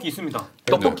 김유미닷컴에 떡볶이 있습니다.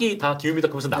 떡볶이 다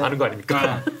기우미닷컴에서 나가는 거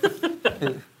아닙니까?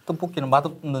 떡볶이는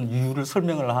맛없는 이유를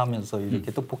설명을 하면서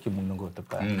이렇게 떡볶이 먹는 거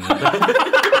어떨까요?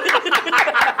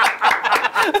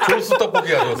 조스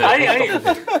떡볶이가 좋았어요. 아니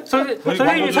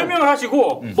선생님이 설명을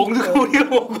하시고 먹는 거 우리가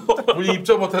먹고. 우리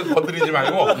입점 못해서 건드리지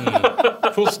말고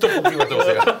조스 떡볶이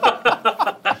가져오세요.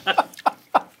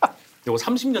 이거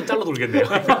 30년 잘라 돌겠네요.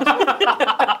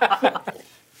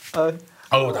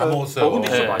 아우, 다 먹었어요. 근데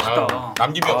진짜 맛있다.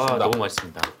 남김이 없습니다. 너무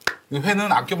맛있습니다.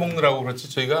 회는 아껴 먹느라고 그렇지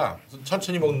저희가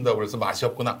천천히 먹는다고 그래서 맛이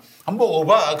없구나. 한번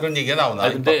먹어봐 그런 얘기가 나오나.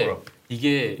 근데 밖으로.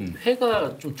 이게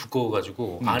회가 좀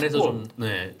두꺼워가지고 안에서 좀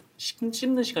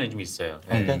씹는 시간이 좀 있어요.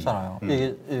 괜찮아요.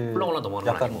 이게 훌렁훌렁 넘어가는 건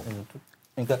약간 아니고.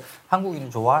 그러니까 한국인이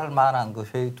좋아할 만한 그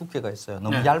회의 두께가 있어요.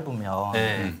 너무 얇으면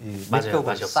이 맞아요. 맥격을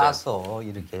맛이 없어요. 싸서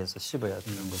이렇게 해서 씹어야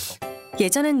되는 거죠.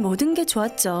 예전엔 모든 게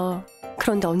좋았죠.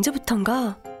 그런데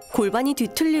언제부턴가 골반이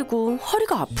뒤틀리고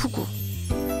허리가 아프고.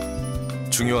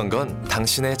 중요한 건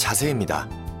당신의 자세입니다.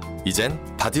 이젠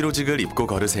바디로직을 입고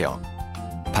걸으세요.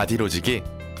 바디로직이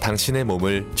당신의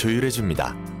몸을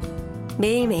조율해줍니다.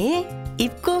 매일매일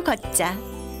입고 걷자.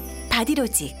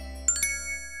 바디로직.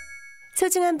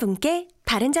 소중한 분께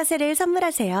바른 자세를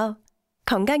선물하세요.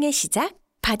 건강의 시작,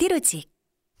 바디로직.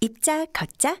 입자,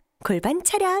 걷자, 골반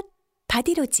차렷,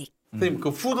 바디로직. 선생님,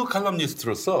 그 푸드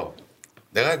칼럼니스트로서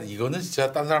내가 이거는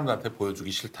진짜 딴 사람들한테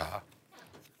보여주기 싫다.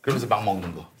 그러면서 막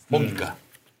먹는 거. 뭡니까?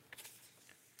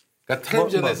 그러니까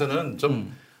텔레비전에서는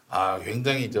좀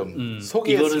굉장히 좀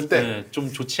소개했을 때 네, 좀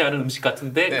좋지 않은 음식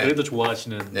같은데 네. 그래도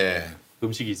좋아하시는 네.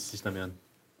 음식이 있으시다면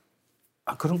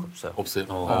그런 거 없어요. 없어요.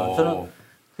 저는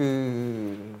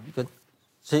그러니까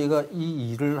제가 이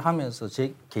일을 하면서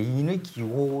제 개인의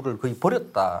기호를 거의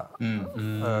버렸다라고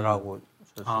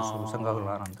생각을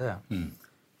하는데,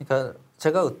 그러니까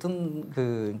제가 어떤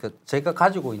그러니까 제가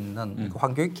가지고 있는 그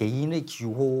황교익 개인의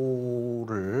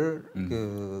기호를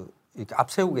이렇게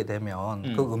앞세우게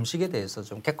되면 그 음식에 대해서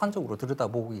좀 객관적으로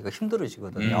들여다보기가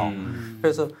힘들어지거든요.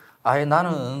 그래서 아예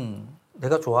나는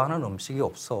내가 좋아하는 음식이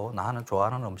없어, 나는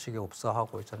좋아하는 음식이 없어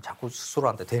하고 전 자꾸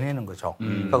스스로한테 되뇌는 거죠.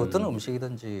 그러니까 어떤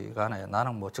음식이든지 간에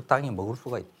나는 뭐 적당히 먹을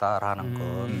수가 있다라는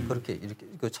건 그렇게 이렇게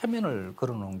그 체면을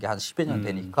걸어놓은 게 한 10여 년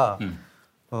되니까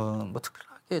뭐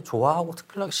특별하게 좋아하고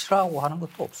특별하게 싫어하고 하는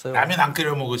것도 없어요. 라면 안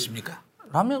끓여 먹으십니까?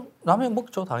 라면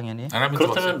먹죠 당연히.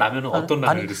 그렇다면 라면은 어떤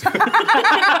라면을 드세요?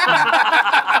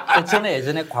 저는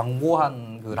예전에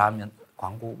광고한 그 라면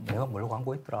광고 내가 뭘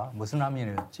광고했더라? 무슨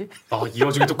라면이었지? 이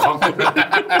와중에 또 광고를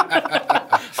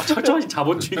철저히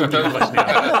자본주의적인 것이네요.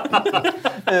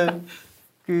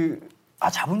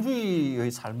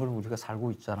 자본주의의 삶을 우리가 살고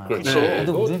있잖아요. 그렇죠.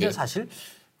 근데 우리는 사실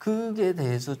그게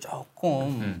대해서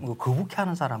조금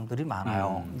거북해하는 사람들이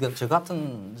많아요. 그러니까 저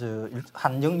같은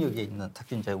한 영역에 있는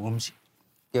특히 이제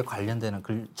음식에 관련되는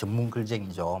전문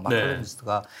글쟁이죠.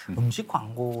 마크로니스트가 음식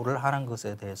광고를 하는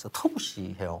것에 대해서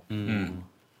터부시해요.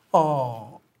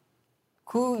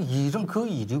 그 일은 그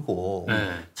일이고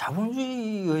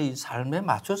자본주의의 삶에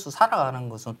맞춰서 살아가는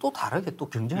것은 또 다르게 또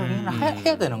경쟁을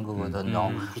해야 되는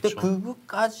거거든요. 근데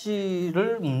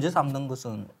그것까지를 문제 삼는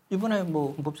것은 이번에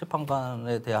뭐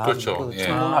헌법재판관에 대한 그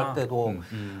청문할 때도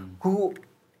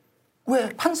왜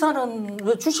판사는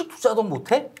왜 주식 투자도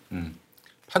못해?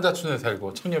 판자촌에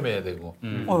살고 청렴해야 되고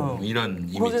이런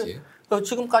이미지.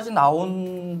 지금까지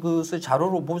나온 것을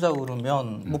자료로 보자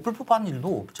그러면 뭐 불법한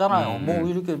일도 없잖아요. 뭐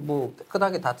이렇게 뭐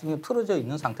깨끗하게 다 틀어져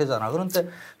있는 상태잖아. 그런데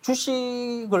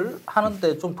주식을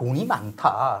하는데 좀 돈이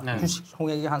많다. 주식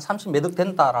총액이 한 30매덕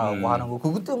된다라고 하는 거.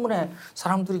 그것 때문에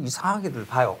사람들이 이상하게들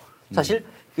봐요. 사실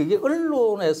그게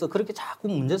언론에서 그렇게 자꾸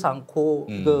문제 삼고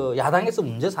그 야당에서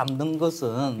문제 삼는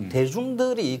것은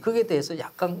대중들이 거기에 대해서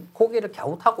약간 고개를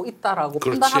갸웃하고 있다라고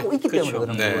판단하고 있기 때문에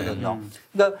그런 거거든요.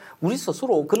 그러니까 우리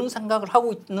스스로 그런 생각을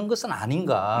하고 있는 것은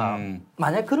아닌가.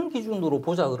 만약 그런 기준으로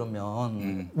보자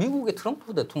그러면 미국의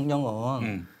트럼프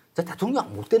대통령은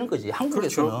대통령 못 되는 거지.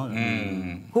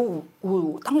 한국에서는 그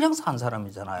땅 장사한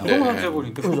사람이잖아요.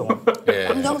 그렇죠.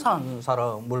 땅 장사한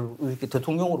사람을 이렇게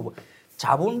대통령으로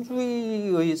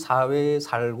자본주의의 사회에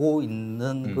살고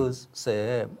있는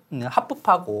것에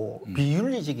합법하고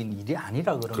비윤리적인 일이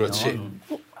아니라 그러면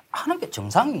하는 게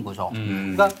정상인 거죠.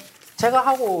 그러니까 제가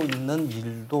하고 있는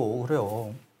일도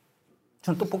그래요.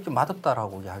 저는 떡볶이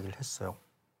맛없다라고 이야기를 했어요.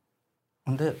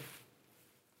 근데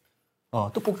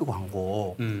떡볶이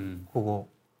광고 그거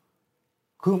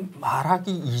그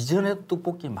말하기 이전에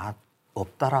떡볶이 맛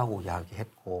없다라고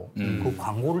이야기했고 그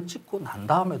광고를 찍고 난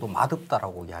다음에도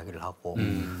맛없다라고 이야기를 하고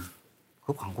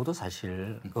그 광고도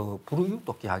사실 그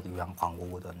불우이웃돕기 하기 위한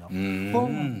광고거든요.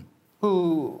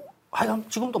 하여간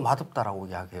지금도 맛없다라고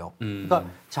이야기해요. 그러니까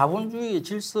자본주의의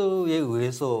질서에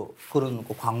의해서 그런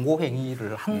그 광고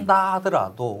행위를 한다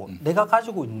하더라도 내가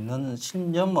가지고 있는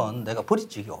신념은 내가 버릴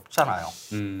적이 없잖아요.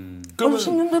 그럼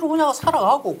신념대로 그냥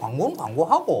살아가고 광고는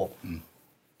광고하고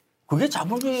그게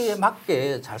자본주의에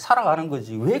맞게 잘 살아가는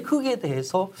거지. 왜 거기에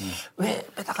대해서 왜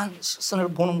빼딱한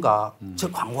시선을 보는가.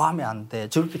 저 광고하면 안 돼.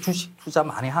 저렇게 주식 투자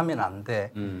많이 하면 안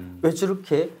돼. 왜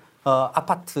저렇게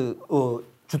아파트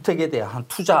주택에 대한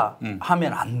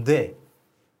투자하면 안 돼.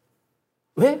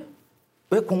 왜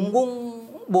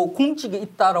공직에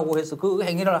있다라고 해서 그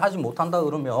행위를 하지 못한다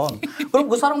그러면 그럼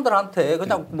그 사람들한테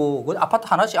그냥 뭐 아파트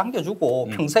하나씩 안겨주고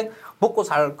평생 먹고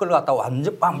살 걸 갖다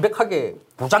완벽하게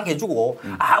보장해주고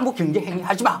아무 경제 행위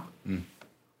하지 마.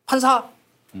 판사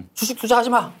주식 투자하지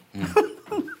마.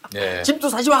 집도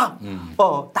사지 마.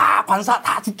 다 관사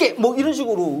다 줄게. 뭐 이런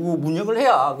식으로 문역을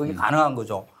해야 그게 가능한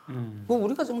거죠.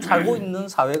 우리가 지금 살고 있는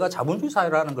사회가 자본주의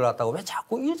사회라는 걸 갖다가 왜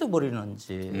자꾸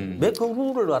잊어버리는지, 왜 그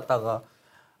룰을 갖다가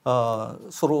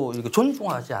서로 이렇게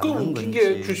존중하지 않는 건지. 웃긴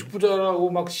게 주식 부자라고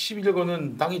막 시비를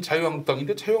거는 당이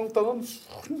자유한국당인데 자유한국당은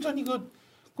완전히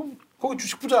거기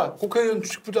주식 부자, 국회의원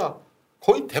주식 부자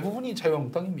거의 대부분이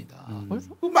자유한국당입니다.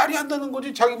 그 말이 안 되는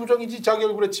거지. 자기 부정이지. 자기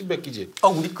얼굴에 침 뱉기지.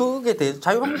 우리 그게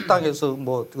자유한국당에서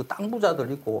뭐 땅 부자들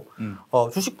있고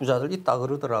주식 부자들 있다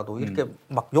그러더라도 이렇게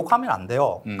막 욕하면 안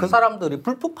돼요. 그 사람들이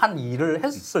불법한 일을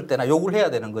했을 때나 욕을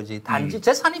해야 되는 거지. 단지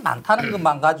재산이 많다는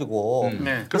것만 가지고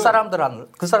그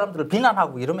사람들을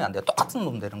비난하고 이러면 안 돼요. 똑같은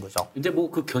놈 되는 거죠. 이제 뭐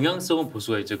그 경향성은 볼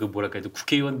수가 있죠. 그 뭐랄까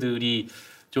국회의원들이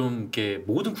좀 이렇게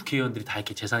모든 국회의원들이 다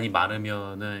이렇게 재산이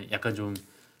많으면은 약간 좀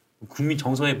국민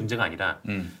정서의 문제가 아니라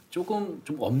조금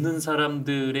좀 없는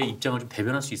사람들의 입장을 좀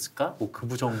대변할 수 있을까? 뭐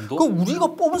그 정도? 그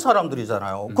우리가 뽑은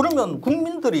사람들이잖아요. 그러면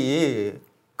국민들이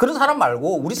그런 사람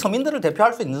말고 우리 서민들을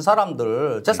대표할 수 있는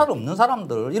사람들, 재산 없는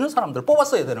사람들 이런 사람들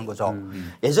뽑았어야 되는 거죠.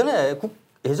 예전에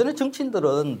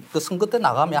정치인들은 그 선거 때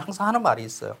나가면 항상 하는 말이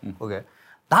있어요. 그게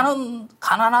나는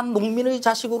가난한 농민의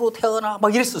자식으로 태어나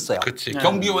막 이랬었어요. 그렇지.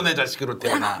 경비원의 자식으로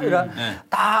태어나.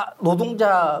 다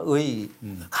노동자의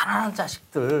가난한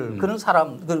자식들 그런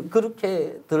사람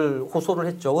그렇게들 호소를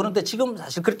했죠. 그런데 지금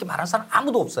사실 그렇게 말하는 사람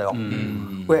아무도 없어요.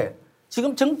 왜?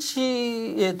 지금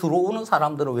정치에 들어오는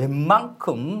사람들은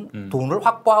웬만큼 돈을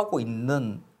확보하고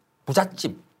있는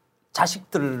부잣집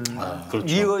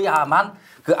자식들이어야만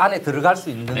그 안에 들어갈 수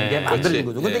있는 게 만들어진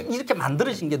거죠. 근데 이렇게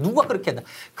만들어진 게 누가 그렇게 했나?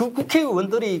 그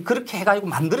국회의원들이 그렇게 해가지고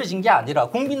만들어진 게 아니라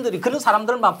국민들이 그런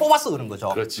사람들만 뽑아서 그런 거죠.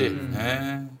 그렇지.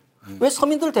 왜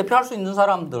서민들 대표할 수 있는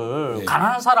사람들,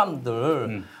 가난한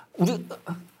사람들, 우리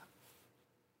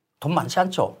돈 많지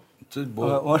않죠? 한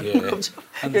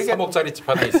 3억짜리 집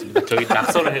하나 있습니다. 저기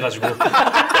낙서를 해가지고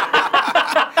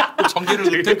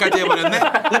정기를 은퇴까지 해버렸네?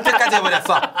 은퇴까지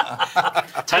해버렸어.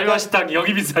 자유한식당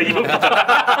영입인사 이런 거.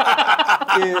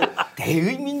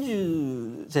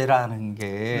 대의민주제라는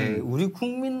게 우리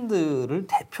국민들을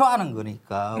대표하는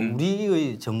거니까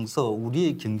우리의 정서,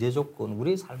 우리의 경제 조건,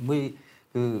 우리의 삶의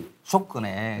그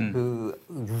조건에 그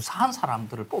유사한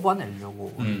사람들을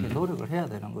뽑아내려고 이렇게 노력을 해야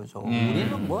되는 거죠.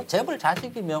 우리는 뭐 재벌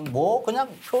자식이면 뭐 그냥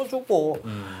표주고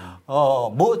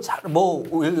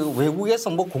외국에서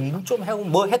뭐 공부 좀 하고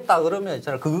뭐 했다 그러면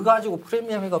있잖아. 그거 가지고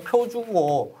프리미엄이가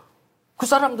표주고 그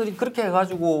사람들이 그렇게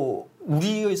해가지고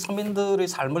우리의 서민들의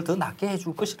삶을 더 낫게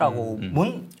해줄 것이라고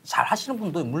잘 하시는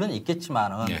분도 물론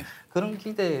있겠지만은 그런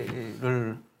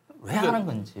기대를 왜 하는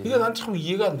건지. 이게 난 참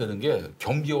이해가 안 되는 게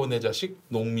경비원의 자식,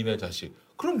 농민의 자식.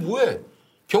 그럼 뭐해?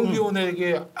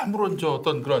 경비원에게 아무런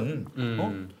어떤 그런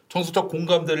정서적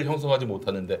공감대를 형성하지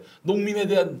못하는데 농민에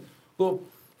대한 그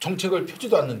정책을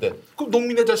펴지도 않는데 그럼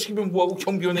농민의 자식이면 뭐하고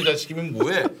경비원의 자식이면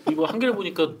뭐해? 이거 한겨레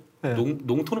보니까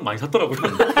농토는 많이 샀더라고요.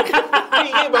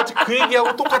 이게 마치 그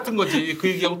얘기하고 똑같은 거지. 그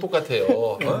얘기하고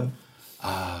똑같아요.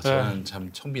 저는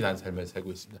참 청빈한 삶을 살고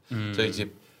있습니다. 저희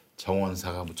집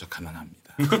정원사가 무척 가난합니다.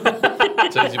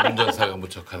 저희 집 운전사가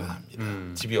무척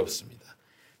가난합니다. 집이 없습니다.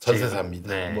 전세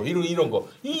삽니다. 뭐 이런 거.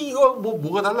 이거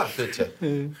뭐가 달라 도대체.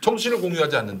 정신을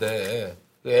공유하지 않는데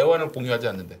애완을 공유하지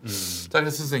않는데. 자,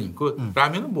 그래서 선생님 그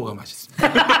라면은 뭐가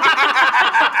맛있습니까?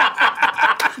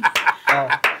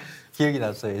 기억이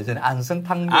났어요. 예전에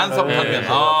안성탕면을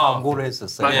광고를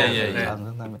했었어요.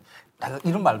 안성탕면. 내가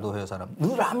이런 말도 해요, 사람.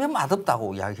 너 라면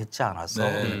맛없다고 이야기했지 않았어?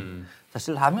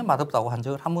 사실 라면 맛없다고 한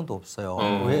적은 한 번도 없어요.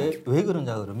 왜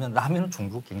그러냐 그러면 라면은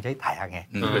종류 굉장히 다양해.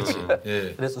 그렇지.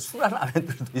 그래서 순한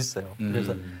라면들도 있어요.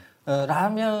 그래서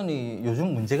라면이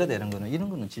요즘 문제가 되는 거는 이런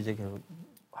거는 지적을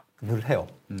늘 해요.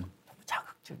 너무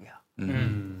자극적이야.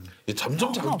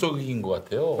 점점 자극적인 것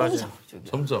같아요. 맞아요.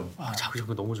 점점. 자극적인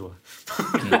거 너무 좋아.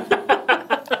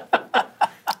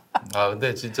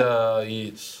 근데 진짜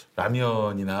이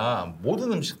라면이나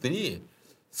모든 음식들이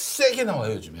세게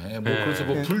나와요 요즘에. 그래서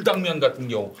불당면 같은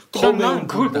경우 더 매운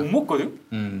그걸 못 먹거든.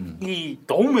 이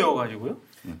너무 매워가지고요.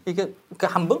 이게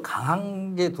한번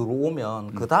강한 게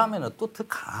들어오면 그 다음에는 또 더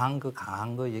강한 거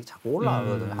자꾸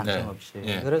올라가거든요. 한정없이.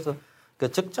 그래서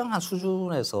그 적정한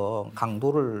수준에서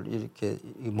강도를 이렇게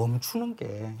멈추는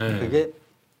게 그게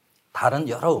다른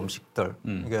여러 음식들,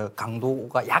 이게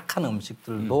강도가 약한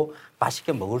음식들도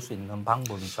맛있게 먹을 수 있는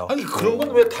방법이죠. 아니 그런 건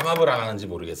왜 담합을 안 하는지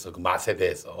모르겠어. 그 맛에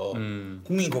대해서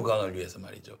국민 건강을 위해서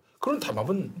말이죠. 그런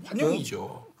담합은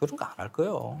환영이죠. 그런 거 안 할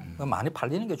거예요. 많이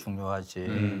팔리는 게 중요하지.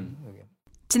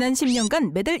 지난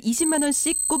 10년간 매달 20만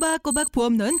원씩 꼬박꼬박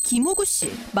보험 넣은 김호구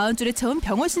씨. 40줄에 처음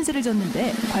병원 신세를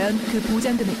졌는데 과연 그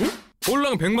보장 금액은?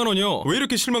 꼴랑 100만 원이요. 왜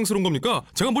이렇게 실망스러운 겁니까?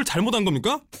 제가 뭘 잘못한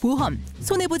겁니까? 보험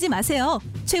손해보지 마세요.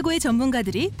 최고의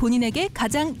전문가들이 본인에게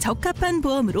가장 적합한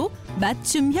보험으로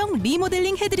맞춤형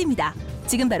리모델링 해드립니다.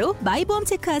 지금 바로 마이보험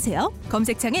체크하세요.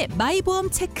 검색창에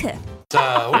마이보험 체크.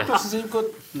 자, 우리 또 선생님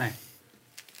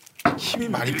힘이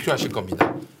많이 필요하실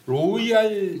겁니다.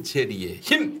 로얄 제리의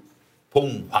힘.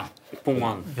 봉황.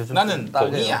 봉황. 나는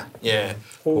봉이야.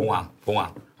 봉황.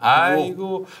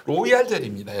 아이고 로얄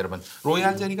젤리입니다, 여러분.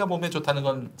 로얄 젤리가 몸에 좋다는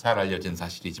건 잘 알려진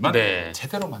사실이지만 네.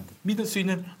 제대로 만든 믿을 수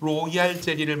있는 로얄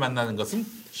젤리를 만나는 것은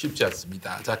쉽지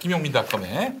않습니다. 자,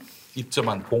 김용민닷컴에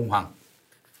입점한 봉황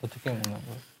어떻게 먹는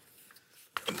거예요?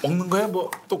 먹는 거야?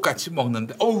 뭐 똑같이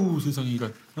먹는데 어우 세상에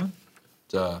이런. 응?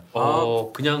 자,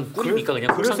 그냥 꿀입니까?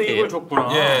 그냥 그래서 꿀상태예요? 이걸 줬구나.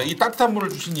 예, 이 따뜻한 물을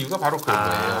주신 이유가 바로 그런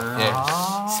거예요. 예.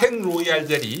 생 로얄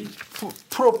젤리,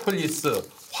 프로폴리스,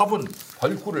 화분,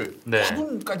 벌꿀을 네.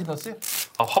 화분까지 넣었어요.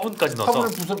 화분까지 넣어서.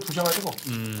 화분을 부셔가지고.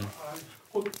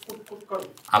 꽃가루.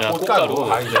 야, 꽃가루.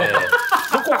 꽃가루. 아, 네.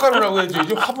 꽃가루라고 해야지.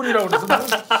 이제 화분이라고 그래서 나는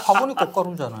화분이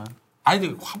꽃가루잖아요.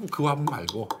 아니 그 화분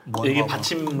말고. 이게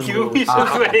받침 기우미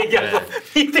선수가 얘기한 거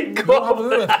이때 그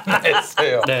화분을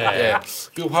했어요. 네. 예.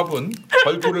 그 화분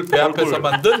벌꿀을 배합해서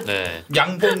만든 네.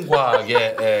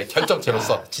 양봉과학의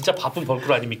결정체로서 진짜 바쁜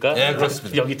벌꿀 아닙니까? 네,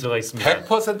 그렇습니다. 여기 들어가 있습니다.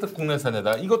 100%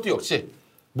 국내산에다 이것도 역시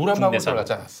물 한 방울 국내산.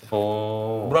 들어가지 않았어요.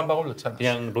 물 한 방울 넣지 않았어요.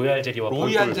 그냥 로얄 젤리와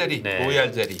로얄 벌꿀. 젤리, 네.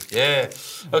 로얄 젤리. 예,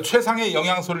 최상의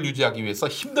영양소를 유지하기 위해서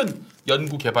힘든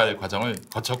연구 개발 과정을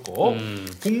거쳤고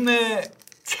국내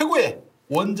최고의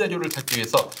원재료를 찾기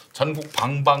위해서 전국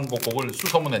방방곡곡을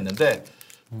수소문했는데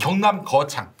경남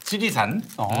거창, 지리산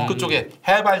그쪽에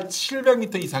해발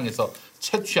 700m 이상에서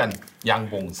채취한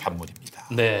양봉 산물입니다.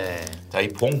 네. 자, 이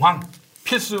봉황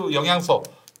필수 영양소,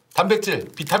 단백질,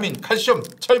 비타민, 칼슘,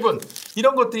 철분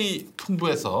이런 것들이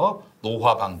풍부해서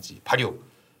노화 방지, 발육,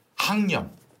 항염,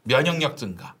 면역력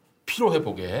증가, 피로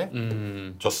회복에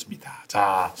좋습니다.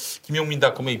 자,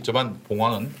 김용민닷컴에 입점한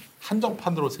봉황은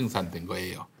한정판으로 생산된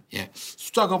거예요. 예,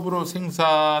 수작업으로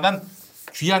생산한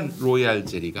귀한 로얄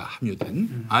젤리가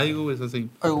함유된. 아이고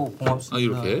선생님. 아이고 고맙습니다. 아,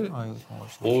 이렇게. 아이고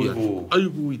고맙습니다.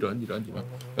 아이고 이런.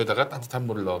 여기다가 따뜻한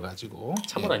물을 넣어가지고.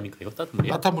 찬물 아닙니까? 이거 따뜻한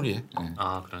물이에요? 따뜻한 물이에요. 예.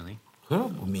 아 그러네.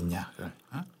 그럼 못 믿냐?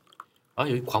 어? 아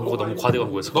여기 광고가 너무 과대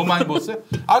광고여서. 너무 많이 봤어요?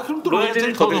 아 그럼 또 로얄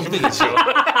젤리 더 넣으면 되겠지.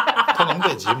 더 넣으면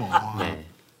되지 뭐. 네.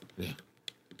 그래.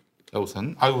 자,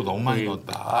 우선 아이고 너무 많이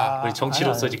넣었다. 우리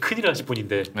정치로서 이제 큰일 하실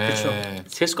분인데. 네. 그렇죠.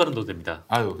 3숟갈은 넣어도 됩니다.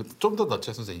 아유 좀 더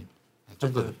넣죠 선생님.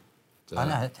 좀 더.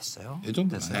 아니 됐어요. 이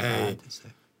정도 됐어요. 네.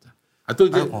 됐어요. 아, 또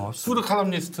이제 아이고, 푸드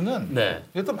칼럼니스트는 네.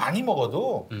 이것도 많이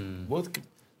먹어도 뭐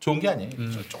좋은 게 아니에요.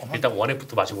 조금만. 일단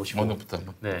원액부터 마셔보시고. 원액부터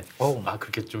한번. 네. 어우. 아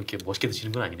그렇게 좀 이렇게 멋있게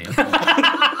드시는 건 아니네요.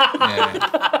 네.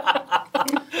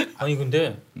 아니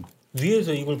근데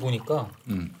위에서 이걸 보니까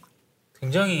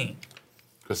굉장히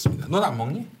그렇습니다. 넌 안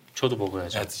먹니? 저도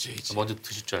먹어야죠. 야, 드셔야지. 먼저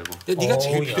드실 줄 알고. 야, 네가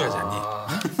제일 어우야. 필요하지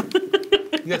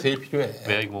않니? 네가 제일 필요해.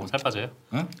 왜 이거 먹으면 살 빠져요?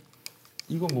 응?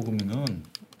 이거 먹으면은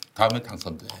다음에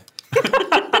당선돼.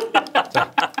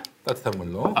 자, 따뜻한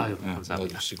물로 아유,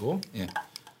 감사합니다. 넣어주시고. 예.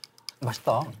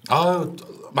 맛있다. 아유,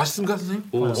 맛있습니까 선생님?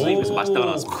 오, 선생님께서 맛있다고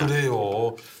나왔습니다.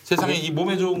 그래요. 세상에 이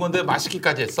몸에 좋은 건데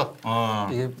맛있기까지 했어.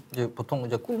 이게 이제 보통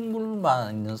이제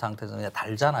꿀물만 있는 상태에서 그냥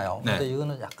달잖아요. 네. 근데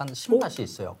이거는 약간 신맛이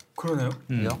있어요. 그러네요.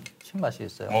 그죠? 신맛이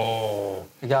있어요. 오.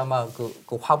 이게 아마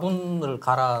그 화분을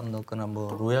갈아 넣거나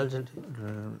뭐 로얄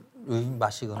젤리를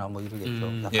마시거나 뭐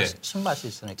이러겠죠. 약간 예. 신맛이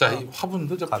있으니까. 자, 이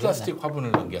화분도 저 가볍네. 플라스틱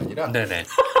화분을 넣은 게 아니라 네네.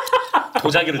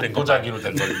 도자기로 된 거. 도자기로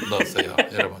된 걸 넣었어요,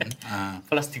 여러분. 아.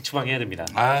 플라스틱 추방해야 됩니다.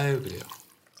 아유 그래요.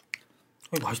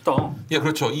 맛있다. 예,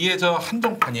 그렇죠. 이게 저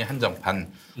한정판이에요,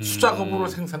 한정판. 수작업으로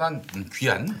생산한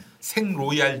귀한 생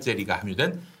로얄 젤리가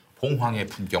함유된 봉황의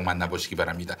품격 만나보시기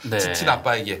바랍니다. 네. 지친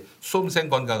아빠에게 수험생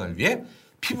건강을 위해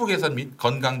피부 개선 및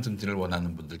건강 증진을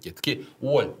원하는 분들께 특히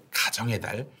 5월 가정의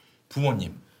달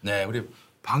부모님, 네 우리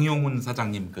방용훈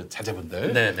사장님 그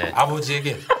자제분들, 네네.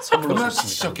 아버지에게 선물로 얼마나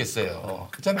주셨습니다. 지셨겠어요.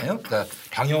 그렇잖아요. 그러니까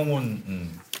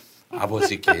방용훈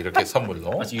아버지께 이렇게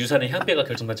선물로. 아직 유산의 향배가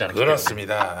결정나지 않았기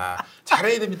그렇습니다.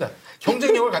 잘해야 됩니다.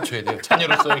 경쟁력을 갖춰야 돼요.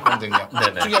 자녀로서의 경쟁력.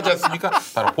 네네. 중요하지 않습니까?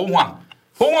 바로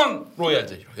봉황 로얄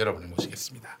젤리 여러분을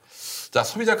모시겠습니다. 자,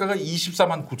 소비자가가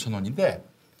 24만 9천 원인데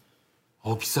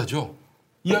비싸죠?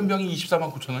 이 한 병이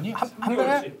 24만 9천 원이? 한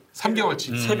병에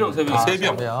 3개월치. 세 병. 세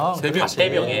병. 세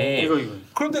병에. 이거.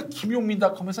 그런데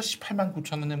김용민닷컴에서 18만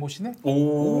 9천 원에 모시네?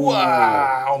 오.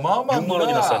 우와, 어마어마합니다. 6만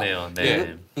원이나 싸네요. 네.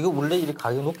 예. 이거 원래 이렇게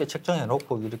가격 높게 책정해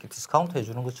놓고 이렇게 디스카운트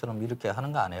해주는 것처럼 이렇게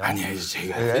하는 거 아니에요? 아니에요,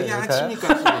 제가 예, 왜 이렇게? 아십니까?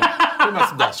 그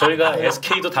말씀도 저희가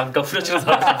SK도 단가 후려치는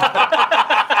사람입니다.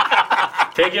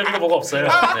 대기업이고 뭐가 없어요.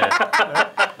 네.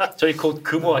 저희 곧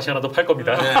금호 아시아나도 팔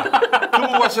겁니다.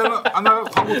 금호 아시아나 하나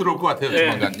광고 들어올 것 같아요,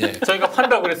 조만간. 예. 저희가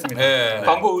판다고 그랬습니다. 예.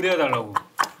 광고 의뢰해달라고.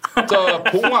 자,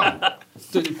 봉황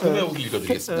구매 후기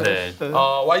읽어드리겠습니다. 네.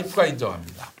 와이프가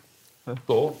인정합니다.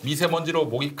 또 미세먼지로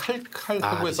목이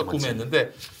칼칼하고 해서 미세먼지.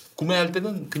 구매했는데 구매할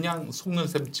때는 그냥 속는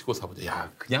셈 치고 사보자.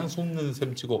 야, 그냥 속는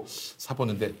셈 치고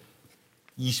사보는데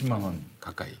 20만 원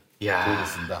가까이 야.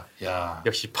 들어있습니다. 야,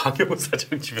 역시 방영훈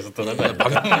사장 집에서 떠난 거 아니에요?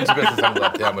 방향 집에서 산 것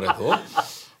같아요, 아무래도.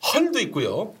 펄도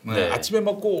있고요. 네. 아침에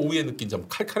먹고 오후에 느낀 점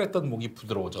칼칼했던 목이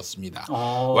부드러워졌습니다.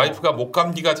 와이프가 목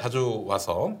감기가 자주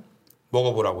와서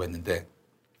먹어보라고 했는데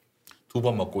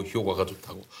 2번 먹고 효과가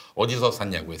좋다고 어디서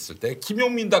샀냐고 했을 때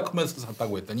김용민닷컴에서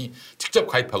샀다고 했더니 직접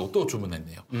가입하고 또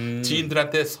주문했네요.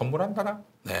 지인들한테 선물한다나?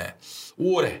 네.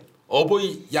 5월에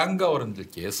어버이 양가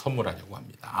어른들께 선물하려고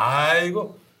합니다.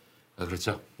 아이고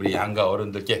그렇죠. 우리 양가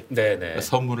어른들께 네네.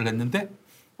 선물을 했는데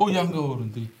양가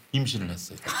어른들이 임신을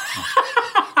했어요.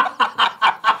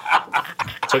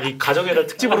 저기 가정에다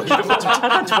특집으로 이런 거 좀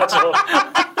차단 좀 하죠.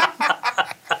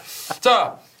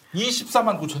 자,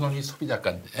 24만 9천 원이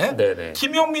소비자가인데 네네.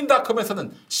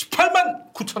 김용민닷컴에서는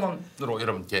 18만 9천 원으로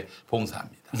여러분께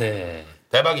봉사합니다. 네.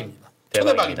 대박입니다.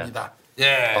 초대박입니다.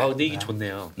 예. 근데 이게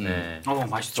좋네요. 네.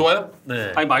 맛있어. 좋아요?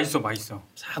 네. 아니 맛있어.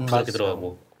 싹 부드럽게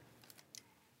들어가고.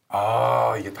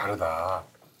 이게 다르다.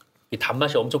 이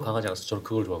단맛이 엄청 강하지 않아서 저는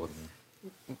그걸 좋아하거든요.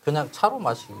 그냥 차로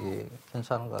마시기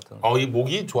괜찮은 것 같은데. 이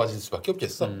목이 좋아질 수밖에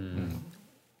없겠어.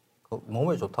 그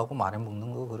몸에 좋다고 많이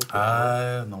먹는 거 그렇게.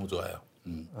 너무 좋아요.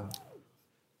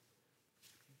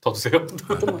 더 드세요?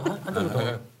 한잔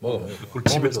더 먹어.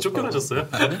 집에서 쫓겨나셨어요?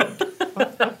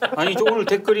 아니 오늘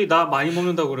댓글이 나 많이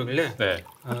먹는다고 그러길래 네.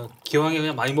 기왕에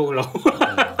그냥 많이 먹으려고.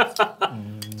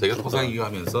 제가 토상이교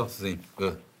하면서 선생님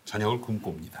저녁을 굶고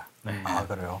옵니다. 네.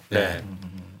 그래요? 네.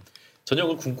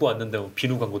 저녁을 굶고 왔는데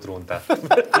비누 광고 들어온다.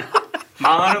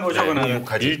 망하는 거죠, 그는.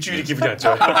 일주일이 기분이 안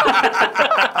좋아요.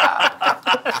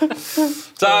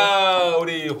 자,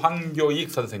 우리 황교익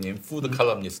선생님 푸드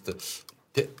칼럼니스트.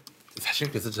 사실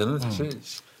그래서 저는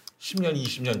 10년,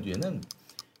 20년 뒤에는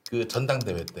그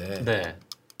전당대회 때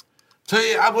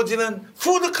저희 아버지는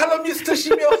푸드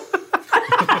칼럼니스트시며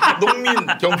농민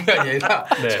경비가 아니라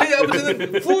저희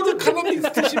아버지는 푸드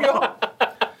칼럼니스트시며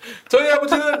저희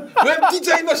아버지는 웹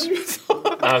디자이너시면서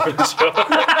그렇죠.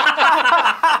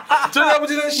 저희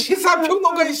아버지는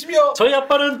시사평론가이시며 저희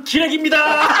아빠는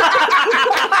기레기입니다.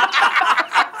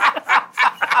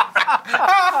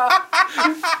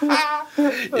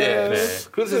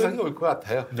 그런 세상이 올 것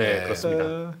같아요. 네,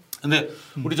 그렇습니다. 근데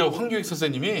우리 저 황교익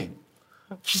선생님이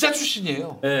기자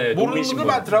출신이에요. 네, 모르는 분들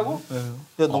많더라고.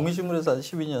 농민신문에서 한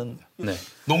 12년. 네.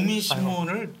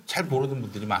 농민신문을 잘 모르는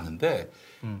분들이 많은데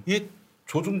이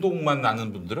조중동만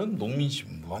아는 분들은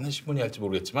농민신문 하는 신문이 할지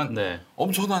모르겠지만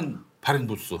엄청난 발행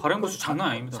부수. 발행 부수 장난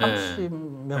아닙니다.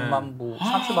 30몇만 부,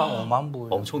 35만 부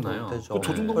엄청나요. 되죠.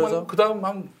 조중동만 그다음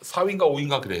한 4위인가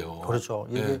 5위인가 그래요. 그렇죠.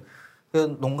 이게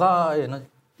농가에는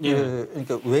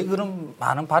그러니까 왜 그런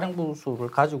많은 발행 부수를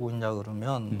가지고 있냐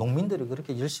그러면 농민들이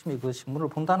그렇게 열심히 그 신문을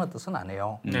본다는 뜻은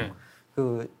아니에요.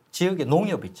 그 지역에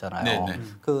농협 있잖아요.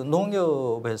 그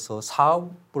농협에서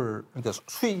사업을 그러니까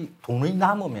돈이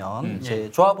남으면 이제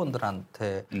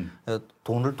조합원들한테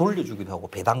돈을 돌려주기도 하고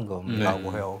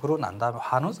배당금이라고 해요. 그러고 난 다음에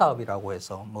환원 사업이라고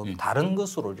해서 뭐 다른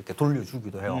것으로 이렇게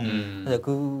돌려주기도 해요.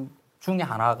 그 중에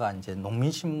하나가 이제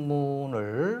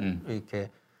농민신문을 이렇게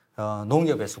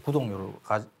농협에서 구독료를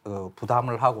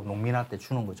부담을 하고 농민한테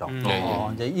주는 거죠.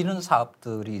 이제 이런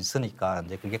사업들이 있으니까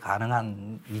이제 그게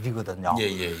가능한 일이거든요.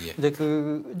 이제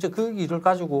그 일을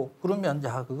가지고 그러면 이제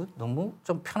그거 너무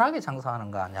좀 편하게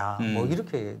장사하는 거 아니야. 뭐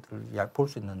이렇게 볼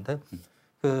수 있는데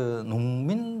그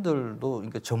농민들도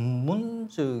그러니까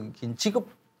전문적인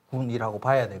직업군이라고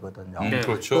봐야 되거든요.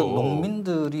 그렇죠. 그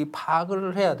농민들이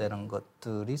파악을 해야 되는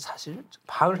것들이 사실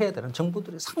파악을 해야 되는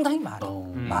정보들이 상당히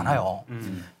많아요.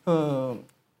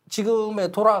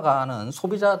 지금에 돌아가는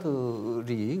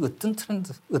소비자들이 어떤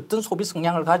트렌드, 어떤 소비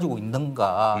성향을 가지고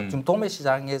있는가, 지금 도매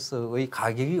시장에서의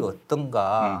가격이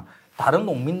어떤가, 다른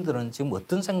농민들은 지금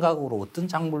어떤 생각으로 어떤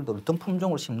작물들, 어떤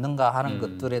품종을 심는가 하는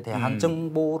것들에 대한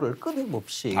정보를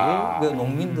끊임없이 그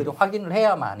농민들이 확인을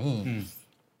해야만이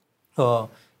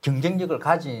경쟁력을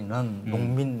가지는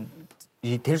농민이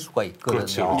될 수가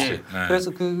있거든요. 그래서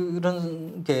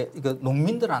그런 게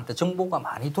농민들한테 정보가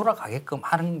많이 돌아가게끔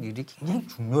하는 일이 굉장히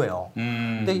중요해요.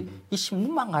 근데 이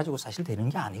신문만 가지고 사실 되는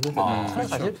게 아니거든요. 저는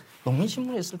사실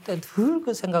농민신문에 있을 때 늘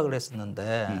그 생각을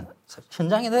했었는데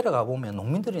현장에 내려가 보면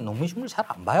농민들이 농민신문을 잘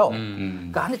안 봐요.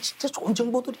 그 안에 진짜 좋은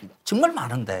정보들이 정말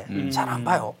많은데 잘 안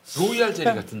봐요. 로얄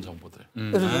젤리 같은 정보들.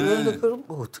 그런데 그럼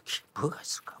뭐 어떻게 뭐가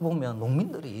있을까 보면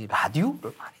농민들이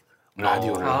라디오를 많이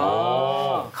라디오를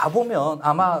가보면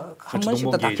아마 한 번씩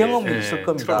다 경험이 있을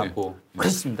겁니다.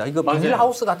 그렇습니다. 이거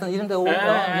비닐하우스 같은 이런 데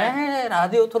오면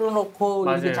라디오 틀어놓고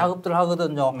이렇게 작업들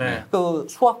하거든요. 그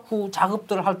수확 후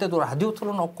작업들 할 때도 라디오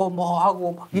틀어놓고 뭐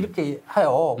하고 막 이렇게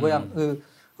해요. 그냥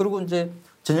그리고 이제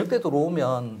저녁 때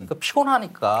들어오면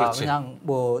피곤하니까 그냥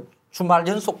뭐 주말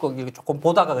연속극 조금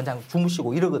보다가 그냥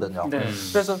주무시고 이러거든요.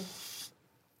 그래서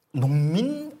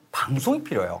농민 방송이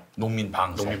필요해요. 농민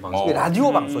방송.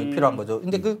 라디오 방송이 필요한 거죠.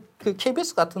 근데 그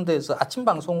KBS 같은 데서 아침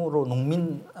방송으로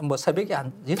농민 뭐 새벽에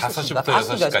한 5시부터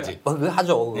 6시까지 그거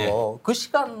하죠. 그거. 그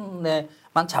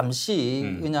시간에만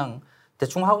잠시 그냥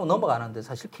대충 하고 넘어가는데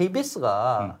사실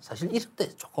KBS가 사실 이럴 때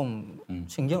조금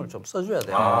신경을 좀 써줘야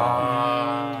돼요.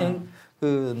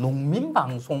 그 농민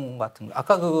방송 같은 거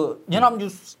아까 그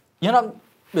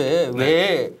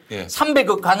왜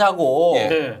 300억 가냐고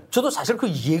저도 사실 그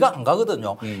이해가 안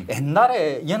가거든요.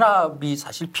 옛날에 연합이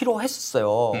사실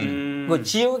필요했었어요. 그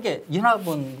지역에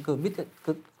연합은 그 밑에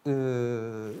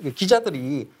그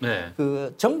기자들이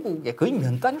그 전국에 거의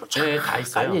면 단위로 쫙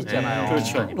깔려 있잖아요.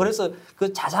 그렇죠. 그래서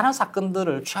그 자잘한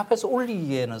사건들을 취합해서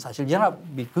올리기에는 사실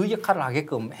연합이 그 역할을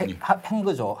하게끔 한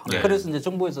거죠. 그래서 이제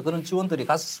정부에서 그런 지원들이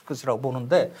갔을 것이라고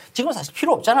보는데 지금은 사실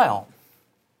필요 없잖아요.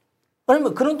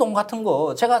 그러면 그런 돈 같은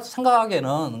거 제가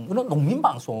생각하기에는 그런 농민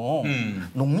방송,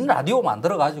 농민 라디오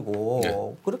만들어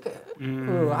가지고 그렇게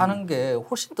하는 게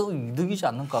훨씬 더 이득이지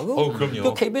않는가? 그럼요.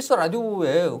 그 KBS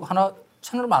라디오에 하나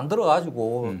채널 만들어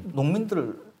가지고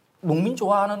농민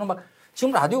좋아하는 음악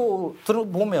지금 라디오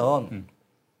들어보면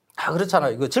다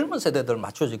그렇잖아요. 이거 젊은 세대들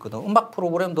맞춰져 있거든. 음악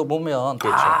프로그램도 보면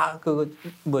다 그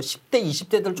뭐 10대,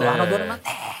 20대들 좋아하는 노래만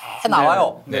다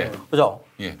나와요. 그죠?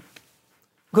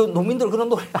 그 농민들 그런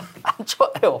노래 안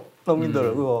좋아해요.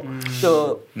 농민들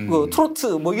그 트로트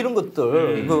뭐 이런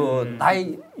것들 그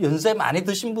나이 연세 많이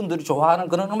드신 분들이 좋아하는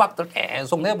그런 음악들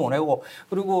계속 내보내고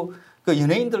그리고 그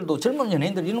연예인들도 젊은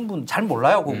연예인들 이런 분 잘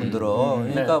몰라요. 그분들은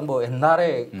그러니까 뭐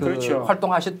옛날에 그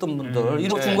활동하셨던 분들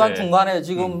이런 중간 중간에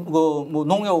지금 그 뭐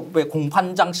농협의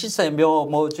공판장 시세며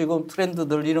뭐 지금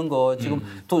트렌드들 이런 거 지금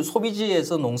또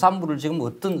소비지에서 농산물을 지금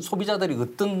어떤 소비자들이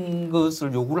어떤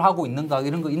것을 요구를 하고 있는가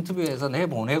이런 거 인터뷰해서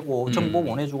내보내고 정보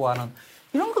보내주고 하는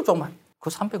이런 거 좀 그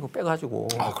 300억 빼가지고.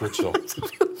 그렇죠.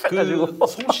 그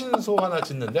송신소 하나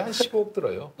짓는데 한 15억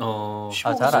들어요.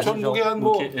 15억 전국에 한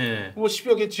뭐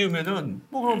 10여 개 지으면은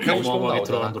뭐 그럼 150억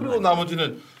나오잖아. 그리고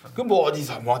나머지는 그 뭐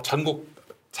어디서 뭐 전국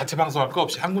자체 방송할 거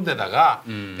없이 한 군데다가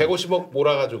 150억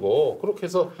몰아가지고 그렇게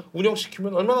해서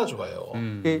운영시키면 얼마나 좋아요.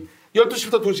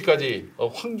 12시부터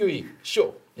 2시까지 황교익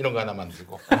쇼 이런 거 하나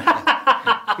만들고.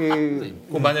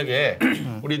 만약에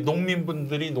우리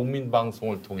농민분들이 농민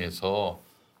방송을 통해서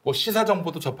뭐 시사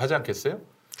정보도 접하지 않겠어요?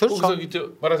 그렇죠. 거기서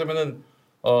말하자면은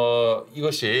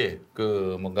이것이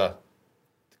그 뭔가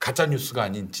가짜 뉴스가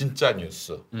아닌 진짜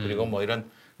뉴스 그리고 뭐 이런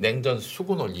냉전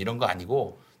수구 논리 이런 거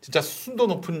아니고 진짜 순도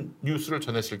높은 뉴스를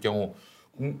전했을 경우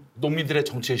농민들의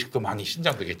정치 의식도 많이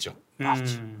신장되겠죠.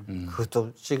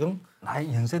 그것도 지금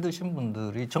나이 연세 드신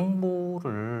분들이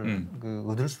정보를 그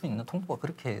얻을 수 있는 통로가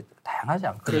그렇게 다양하지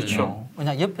않거든요. 그렇죠.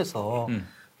 그냥 옆에서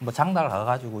뭐 장날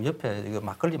가가지고 옆에 이거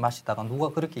막걸리 마시다가 누가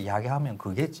그렇게 이야기하면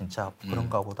그게 진짜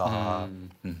그런가 보다.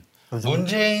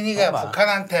 문재인이가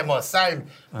북한한테 뭐 쌀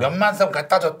몇만 성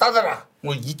갖다 줬다더라.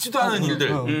 뭐 있지도 않은 일들.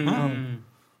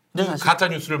 가짜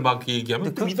뉴스를 막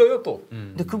얘기하면 또 믿어요 또.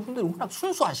 근데 그분들이 워낙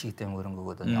순수하시기 때문에 그런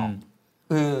거거든요.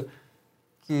 그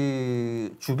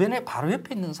주변에 바로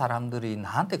옆에 있는 사람들이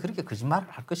나한테 그렇게 거짓말을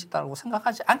할 것이다라고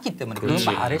생각하지 않기 때문에 그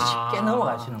말에 쉽게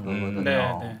넘어가시는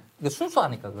거거든요. 그러니까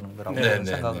순수하니까 그런 거라고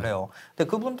생각을 해요. 근데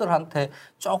그분들한테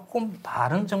조금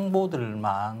다른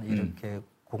정보들만 이렇게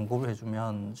공급을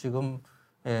해주면 지금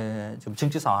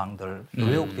정치 상황들,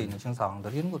 왜곡되어 있는 정치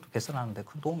상황들 이런 것도 개선하는 데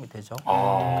큰 도움이 되죠.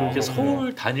 그렇게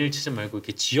서울 단일 취재 말고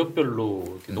이렇게 지역별로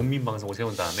이렇게 농민 방송을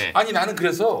세운 다음에 아니 나는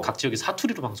그래서 각 지역에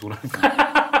사투리로 방송을 하는 거예요.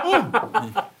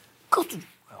 그것도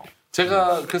좋고요.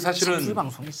 제가 그 사실은 사투리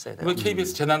방송 있어야 돼요.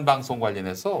 KBS 재난 방송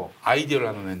관련해서 아이디어를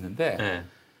하나 냈는데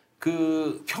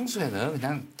그 평소에는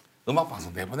그냥 음악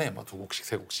방송 내보내 뭐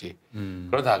 2곡씩 3곡씩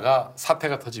그러다가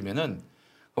사태가 터지면은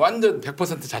완전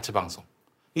 100% 자체 방송.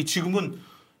 이 지금은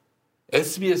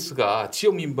SBS가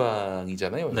지역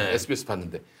민방이잖아요. SBS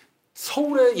봤는데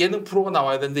서울에 예능 프로가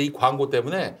나와야 되는데 이 광고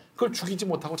때문에 그걸 죽이지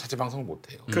못하고 자체 방송을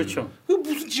못해요. 그렇죠. 그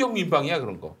무슨 지역 민방이야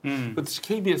그런 거. 그렇듯이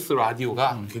KBS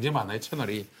라디오가 굉장히 많아요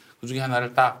채널이. 그 중에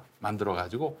하나를 딱 만들어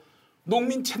가지고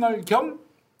농민 채널 겸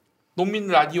농민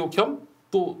라디오 겸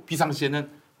또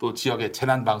비상시에는 또 지역의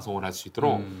재난 방송을 할 수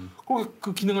있도록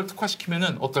그 기능을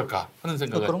특화시키면은 어떨까 하는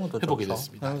생각을 해보게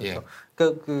됐습니다.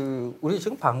 그 우리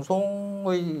지금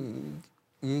방송의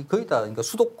거의 다 그러니까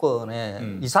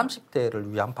수도권의 20,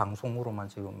 30대를 위한 방송으로만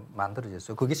지금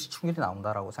만들어졌어요. 그게 시청률이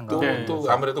나온다라고 생각합니다.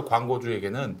 또 아무래도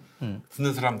광고주에게는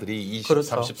듣는 사람들이 20,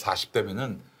 30,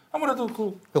 40대면은 아무래도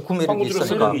그 구매력이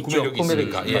있으니까.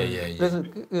 구매력이 그래서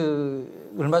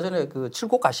얼마 전에 그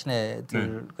칠곡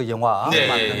가시네들 그 영화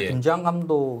만든 김지한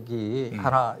감독이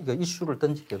하나 이거 이슈를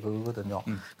던지게 그거거든요.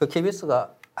 그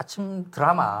KBS가 아침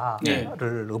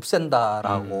드라마를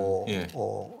없앤다라고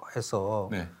해서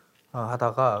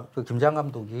하다가 그 김장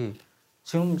감독이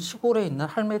지금 시골에 있는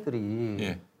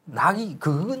할매들이 낙이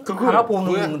그걸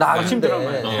알아보는 낙인데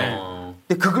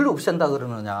근데 그걸 없앤다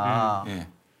그러느냐.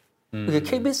 그게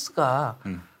KBS가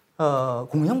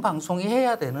공영방송이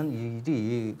해야 되는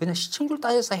일이 그냥 시청률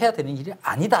따져서 해야 되는 일이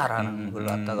아니다라는 걸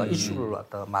갖다가 이슈를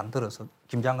갖다가 만들어서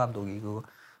김장 감독이 그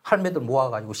할매들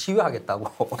모아가지고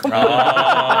시위하겠다고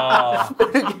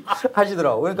이렇게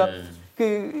하시더라고요. 그러니까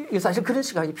그 사실 그런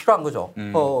시각이 필요한 거죠.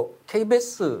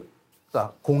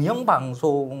 KBS가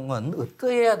공영방송은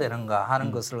어떠해야 되는가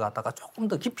하는 것을 갖다가 조금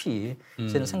더 깊이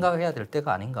저는 생각해야 될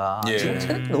때가 아닌가. 지금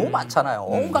채널이 너무 많잖아요.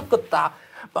 온갖 것 다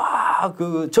막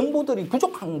그 정보들이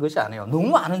부족한 것이 아니에요. 너무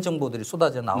많은 정보들이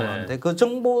쏟아져 나오는데 그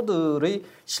정보들의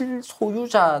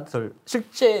실소유자들,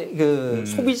 실제 그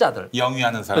소비자들,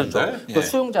 영위하는 사람들, 그렇죠. 그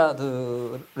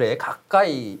수용자들의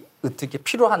가까이 어떻게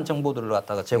필요한 정보들을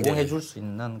갖다가 제공해 줄 수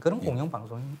있는 그런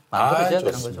공영방송이 만들어져야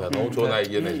되는 거죠. 너무 좋은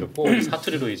아이디어 내셨고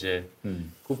사투리로 이제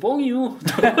그 뻥이요.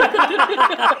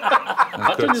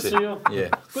 가짜뉴스요.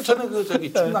 그 저는 그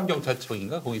저기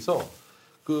충남경찰청인가 거기서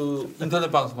그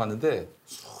인터넷 방송 하는데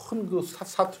순 그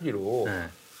사투리로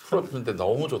풀어주는데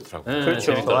너무 좋더라고요.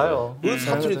 그렇죠. 좋아요. 그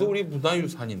사투리도 우리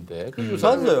문화유산인데 그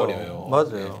유산을 버려요.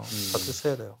 맞아요. 사투리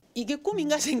써야 돼요. 이게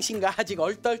꿈인가 생신가 아직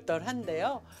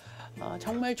얼떨떨한데요.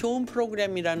 정말 좋은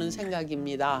프로그램이라는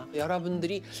생각입니다.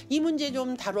 여러분들이 이 문제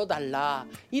좀 다뤄달라,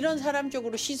 이런 사람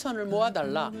쪽으로 시선을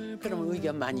모아달라, 그럼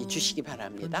의견 많이 주시기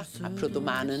바랍니다. 앞으로도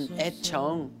많은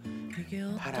애청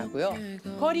바라고요.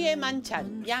 거리의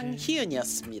만찬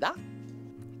양희은이었습니다.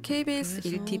 KBS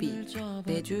 1TV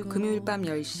매주 금요일 밤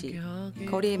 10시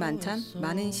거리의 만찬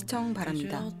많은 시청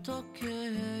바랍니다.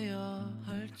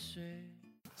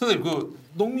 선생님 그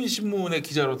농민신문의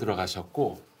기자로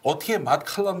들어가셨고 어떻게 맛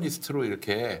칼럼니스트로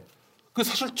이렇게 그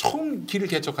사실 처음 길을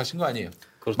개척하신 거 아니에요?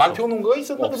 그렇죠. 맛평론가가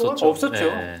있었나 그동안?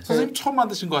 없었죠. 선생님 처음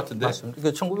만드신 것 같은데. 맞습니다.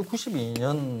 그러니까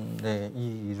 1992년에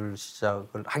이 일을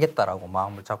시작을 하겠다라고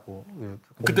마음을 잡고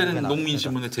그때는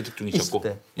농민신문에 재직 중이셨고.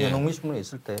 있을 때, 농민신문에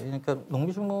있을 때, 그러니까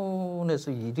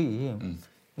농민신문에서 일이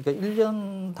그러니까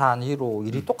 1년 단위로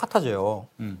일이 똑같아져요.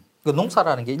 그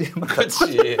농사라는 게 1년만.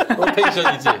 그렇지.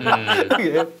 로테이션이지.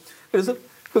 그래서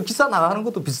그 기사 나가는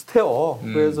것도 비슷해요.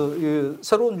 그래서 이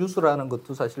새로운 뉴스라는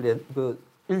것도 사실 그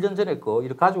 1년 전에 거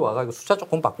이렇게 가져와가지고 숫자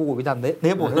조금 바꾸고 그냥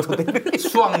내보내도 돼.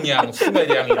 수확량,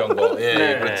 수매량 이런 거.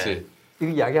 예, 그렇지.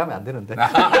 이거 이야기하면 안 되는데.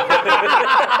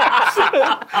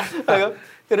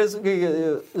 그래서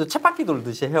쳇바퀴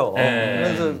돌듯이 해요.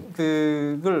 그래서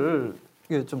그걸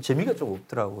좀 재미가 좀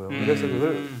없더라고요. 그래서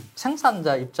그걸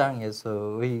생산자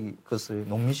입장에서의 것을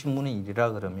농민신문의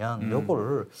일이라 그러면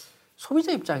요걸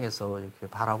소비자 입장에서 이렇게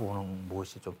바라보는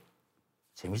무엇이 좀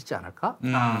재밌지 않을까?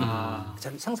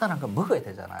 생산한 거 먹어야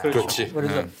되잖아요. 그렇지.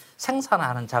 그래서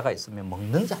생산하는 자가 있으면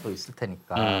먹는 자도 있을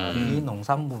테니까 이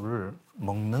농산물을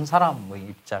먹는 사람의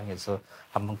입장에서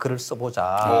한번 글을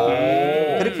써보자.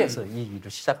 그렇게 해서 이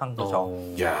일을 시작한 거죠.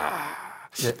 야,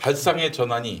 발상의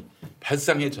전환이.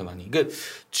 그러니까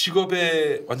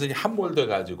직업에 완전히 함몰돼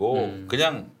가지고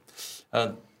그냥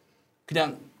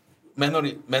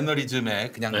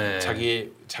매너리즘에 그냥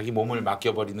자기 몸을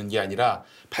맡겨버리는 게 아니라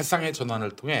발상의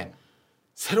전환을 통해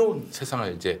새로운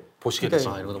세상을 이제 보시게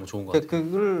되죠. 이거 너무 좋은 것 같아요.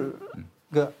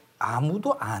 그걸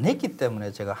아무도 안 했기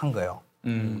때문에 제가 한 거예요.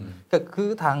 그러니까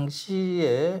그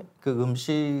당시에 그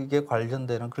음식에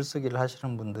관련되는 글쓰기를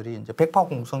하시는 분들이 이제 백파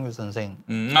홍성유 선생,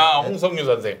 홍성유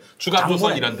선생,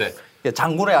 주간조선 이런데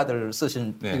장군의 아들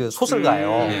쓰신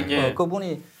소설가예요.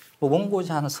 그분이 뭐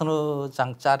원고지 한 서너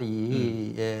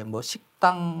장짜리에 뭐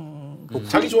식당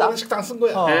자기 좋아하는 식당 쓴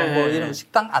거야. 뭐 이런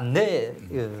식당 안내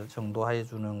정도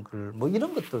해주는 글 뭐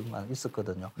이런 것들만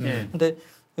있었거든요. 근데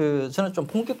저는 좀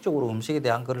본격적으로 음식에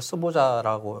대한 글을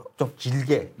써보자라고 좀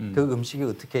길게 그 음식이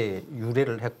어떻게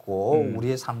유래를 했고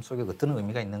우리의 삶 속에 어떤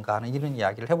의미가 있는가 하는 이런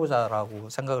이야기를 해보자라고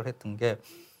생각을 했던 게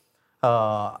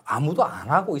아무도 안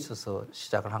하고 있어서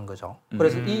시작을 한 거죠.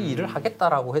 그래서 이 일을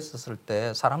하겠다라고 했었을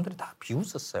때 사람들이 다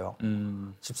비웃었어요.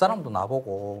 집사람도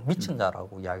나보고 미친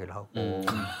자라고 이야기를 하고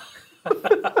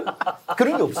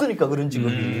그런 게 없으니까 그런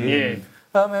직업이.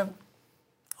 그다음에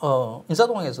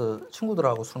인사동에서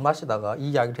친구들하고 술 마시다가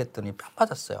이 이야기를 했더니 뺨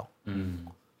맞았어요.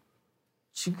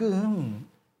 지금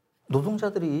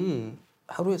노동자들이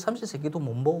하루에 삼시세끼도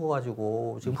못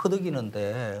먹어가지고 지금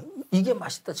허덕이는데 이게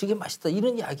맛있다 저게 맛있다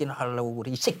이런 이야기는 하려고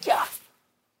그래 이 새끼야.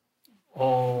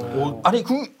 아니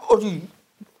그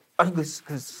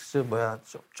뭐야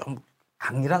좀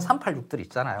강렬한 386들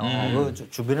있잖아요. 그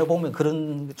주변에 보면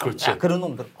그런 그런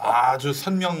놈들 아주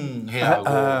선명해야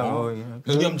하고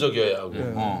이념적이어야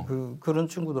하고 그런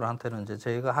친구들한테는 이제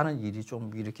제가 하는 일이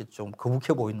좀 이렇게 좀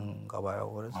거북해 보이는가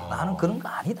봐요. 그래서 나는 그런 거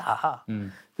아니다.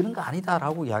 그런 거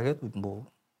아니다라고 이야기해도 뭐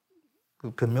그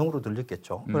변명으로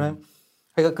들렸겠죠.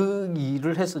 그러니까 그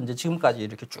일을 해서 이제 지금까지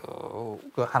이렇게 쭉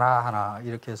그 하나하나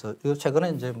이렇게 해서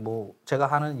최근에 이제 뭐 제가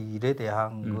하는 일에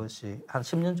대한 것이 한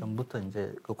 10년 전부터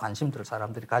이제 그 관심들을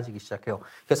사람들이 가지기 시작해요.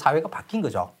 그 사회가 바뀐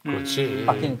거죠. 그렇지.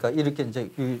 바뀌니까 이렇게 이제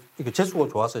이게 재수가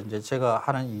좋아서 이제 제가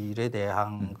하는 일에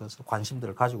대한 것을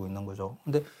관심들을 가지고 있는 거죠.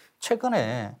 근데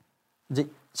최근에 이제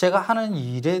제가 하는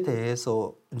일에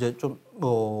대해서 이제 좀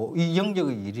뭐 이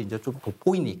영역의 일이 이제 좀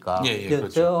돋보이니까 그렇죠.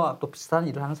 저와 또 비슷한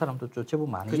일을 하는 사람도 좀 제법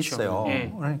많이 있어요.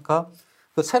 그러니까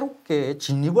그 새롭게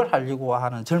진입을 하려고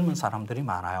하는 젊은 사람들이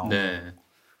많아요.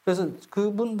 그래서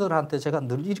그분들한테 제가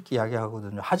늘 이렇게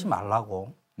이야기하거든요. 하지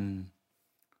말라고.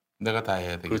 내가 다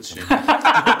해야 되겠지.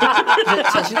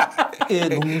 사실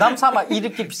농담 삼아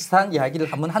이렇게 비슷한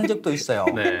이야기를 한번 한 적도 있어요.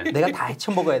 내가 다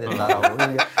헤쳐먹어야 된다라고.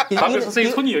 방금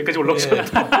선생님 손이 여기까지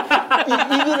올라오셨다.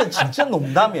 이거는 진짜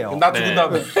농담이에요. 나 죽은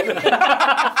다음에.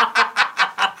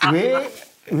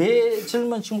 왜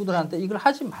젊은 친구들한테 이걸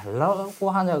하지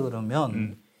말라고 하냐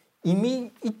그러면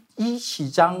이미 이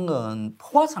시장은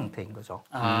포화 상태인 거죠.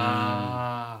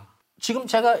 지금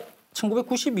제가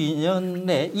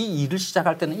 1992년에 이 일을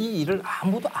시작할 때는 이 일을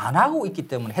아무도 안 하고 있기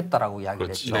때문에 했다라고 이야기를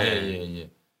했죠.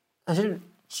 사실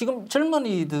지금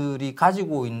젊은이들이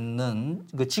가지고 있는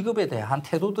그 직업에 대한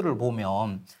태도들을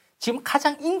보면 지금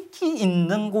가장 인기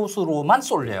있는 곳으로만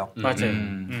쏠려요.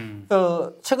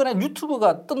 맞아요. 최근에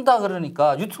유튜브가 뜬다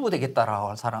그러니까 유튜브 되겠다라고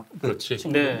하는 사람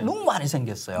너무 많이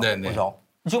생겼어요. 그죠?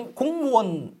 지금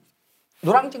공무원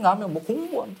노량진 가면 뭐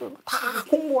공무원들 다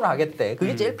공무원 하겠대.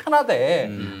 그게 제일 편하대.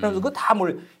 그래서 그거 다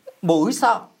뭐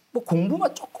의사 뭐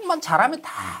공부만 조금만 잘하면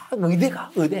다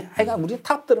의대가 의대. 하여간 우리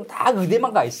탑들은 다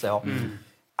의대만 가 있어요.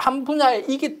 한 분야에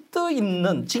이게 떠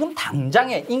있는 지금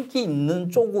당장에 인기 있는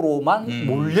쪽으로만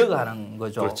몰려가는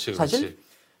거죠. 사실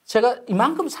제가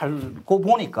이만큼 살고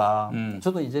보니까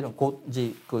저도 이제는 곧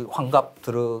이제 그 환갑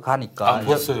들어가니까. 안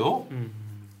봤어요?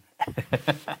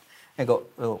 그러니까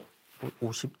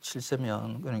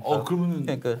 57세면 그러니까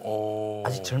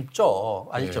아직 젊죠.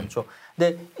 아직 젊죠.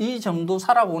 근데 이 점도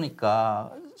살아보니까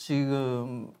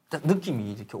지금 딱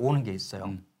느낌이 이렇게 오는 게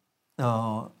있어요.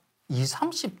 20,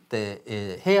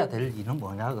 30대에 해야 될 일은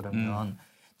뭐냐 그러면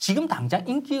지금 당장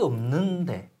인기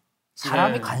없는데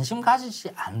사람이 관심 가지지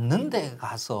않는 데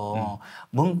가서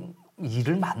뭔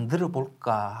일을 만들어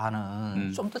볼까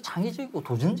하는 좀 더 창의적이고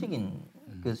도전적인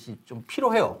것이 좀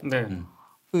필요해요.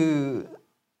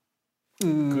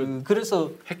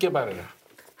 그래서 핵 개발해라.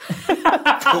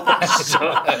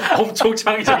 엄청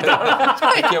창의적이다.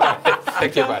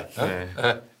 핵 개발.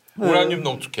 우라늄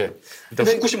농축해. 일단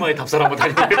후쿠시마에 답사를 한번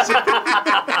다녀오겠지.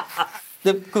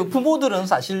 근데 그 부모들은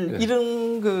사실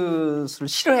이런 것을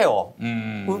싫어해요.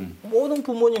 모든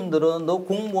부모님들은 너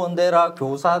공무원 되라,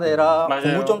 교사 되라,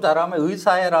 공부 좀 잘하면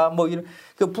의사 해라, 뭐 이런.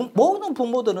 모든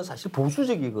부모들은 사실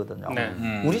보수적이거든요.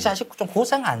 우리 자식 좀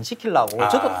고생 안 시키려고.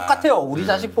 저도 똑같아요. 우리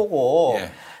자식 보고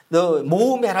너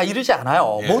모험해라 이러지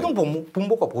않아요. 모든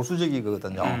부모가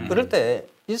보수적이거든요. 그럴 때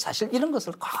사실 이런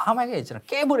것을 과감하게 이제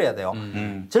깨버려야 돼요.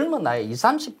 젊은 나이 20,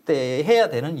 30대에 해야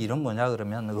되는 일은 뭐냐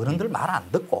그러면 어른들 말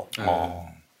안 듣고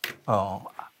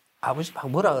아버지 막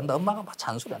뭐라 그런다 엄마가 막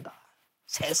잔소리한다.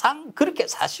 세상 그렇게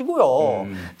사시고요.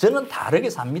 저는 다르게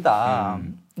삽니다.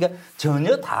 그러니까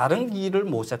전혀 다른 길을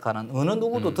모색하는 어느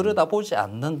누구도 들여다보지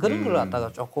않는 그런 걸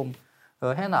갖다가 조금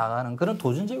해나가는 그런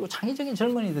도전적이고 창의적인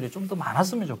젊은이들이 좀 더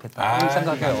많았으면 좋겠다 이렇게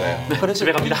생각해요. 그래서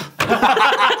집에 갑니다.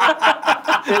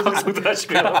 방송도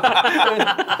하시고요.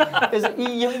 그래서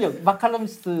이 영역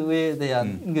마칼럼스에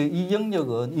대한 이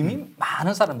영역은 이미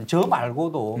많은 사람들 저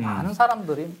말고도 많은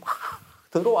사람들이 막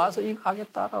들어와서 이거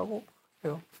하겠다라고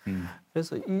해요.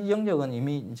 그래서 이 영역은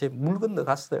이미 이제 물 건너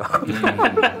갔어요. 물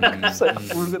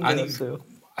건너 갔어요.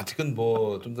 아직은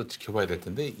뭐 좀 더 지켜봐야 될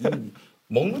텐데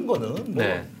먹는 거는 뭐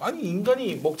아니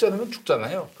인간이 먹지 않으면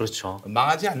죽잖아요. 그렇죠.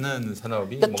 망하지 않는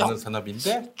산업이 그러니까 먹는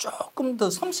산업인데 조금 더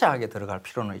섬세하게 들어갈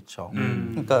필요는 있죠.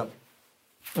 그러니까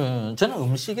저는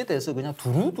음식에 대해서 그냥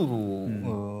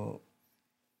두루두루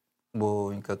뭐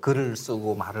그러니까 글을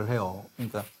쓰고 말을 해요.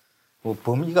 그러니까 뭐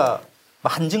범위가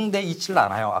한정돼 있질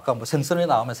않아요. 아까 뭐 생선에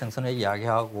나오면 생선에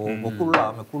이야기하고 뭐 꿀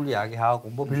나오면 꿀 이야기하고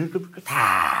뭐 별걸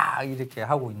다 이렇게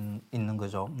하고 있는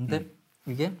거죠. 근데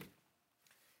이게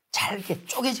잘게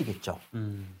쪼개지겠죠.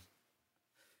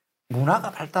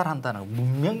 문화가 발달한다는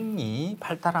문명이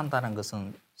발달한다는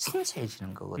것은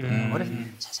섬세해지는 거거든요. 그래서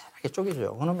자세하게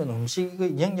쪼개져요. 그러면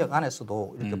음식의 영역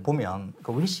안에서도 이렇게 보면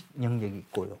그 외식 영역이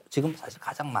있고요. 지금 사실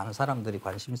가장 많은 사람들이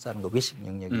관심 있어 하는 거 외식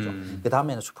영역이죠. 그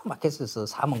다음에는 슈퍼마켓에서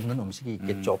사 먹는 음식이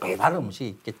있겠죠. 배달 음식이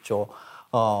있겠죠.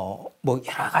 뭐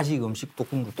여러 가지 음식도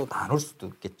국물도 나눌 수도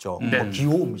있겠죠. 뭐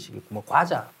기호 음식 있고 뭐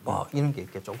과자 뭐 이런 게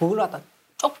있겠죠. 그걸 갖다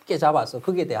좁게 잡아서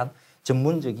거기에 대한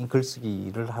전문적인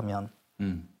글쓰기를 하면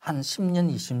한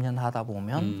 10년, 20년 하다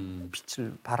보면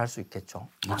빛을 발할 수 있겠죠.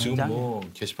 지금 뭐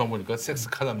게시판 보니까 섹스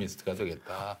칼럼니스트가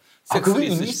되겠다. 그거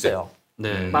이미 있어요.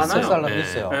 네, 많아요. 섹스 칼럼니 네.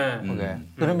 있어요. 네.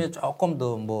 그러면 조금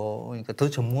더 뭐 그러니까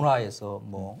더 전문화해서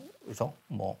뭐 그죠?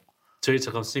 뭐 저희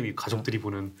잠깐 선생님이 가족들이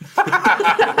보는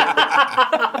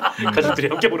가족들이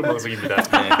함께 보는 방송입니다.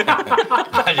 네.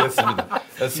 알겠습니다.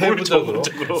 세부적으로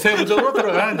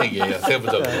들어가는 얘기예요.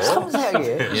 세부적으로.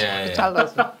 섬세하게. 예.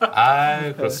 잘랐어.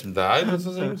 그렇습니다.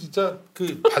 선생님 진짜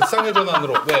그 발상의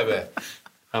전환으로 왜?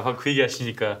 방금 그 얘기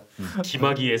하시니까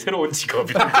김학의의 새로운 직업.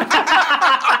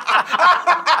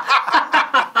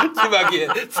 김학의의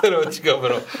새로운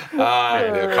직업으로.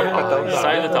 그래요. 감옥 갔다 온 다음에.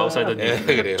 사이렌트 아웃사이더님.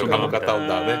 그래요. 감옥 갔다 온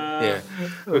다음에.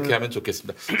 그렇게 하면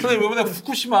좋겠습니다. 선생님 이번에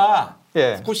후쿠시마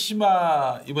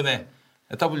이번에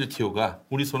WTO가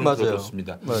우리 손을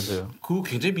들어줬습니다. 맞아요. 그거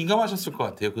굉장히 민감하셨을 것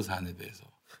같아요. 그 사안에 대해서.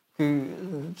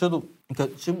 저도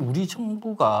그러니까 지금 우리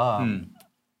정부가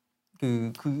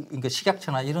그러니까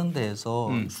식약처나 이런 데에서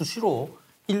수시로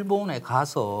일본에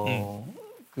가서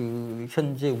그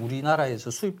현재 우리나라에서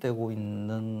수입되고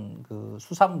있는 그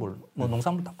수산물, 뭐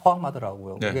농산물 다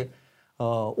포함하더라고요. 네. 그게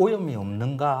오염이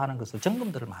없는가 하는 것을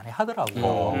점검들을 많이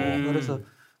하더라고요. 그래서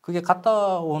그게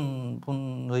갔다 온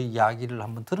분의 이야기를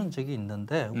한번 들은 적이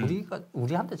있는데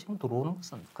우리한테 지금 들어오는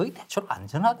것은 거의 대체로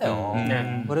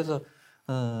안전하대요. 그래서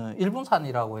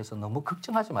일본산이라고 해서 너무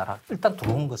걱정하지 마라. 일단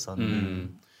들어온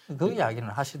것은. 그 이야기는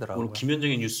하시더라고요. 오늘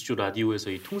김현정의 뉴스쇼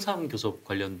라디오에서 이 통상교섭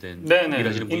관련된 네네.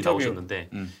 일하시는 분이 인터뷰. 나오셨는데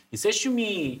이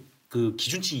세슘이 그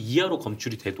기준치 이하로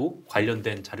검출이 돼도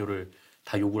관련된 자료를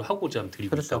다 요구를 하고자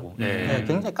드리고 있다고. 네,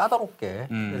 굉장히 까다롭게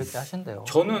이렇게 하신대요.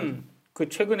 저는 그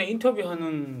최근에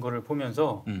인터뷰하는 거를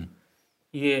보면서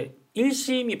이게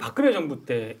 1심이 박근혜 정부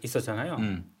때 있었잖아요.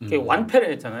 그게 완패를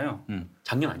했잖아요.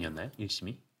 작년 아니었나요?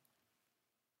 1심이?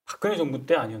 박근혜 정부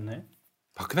때 아니었나요?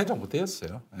 박근혜 정부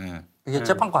때였어요. 예. 이게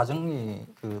재판 과정이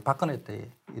그 박근혜 때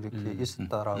이렇게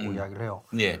있었다라고 이야기를 해요.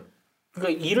 예.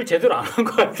 그러니까 일을 제대로 안 한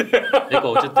것 같아요. 그러니까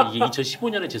어쨌든 이게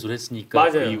 2015년에 제소를 했으니까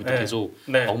맞아요. 그 이후부터 계속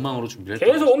엉망으로 준비를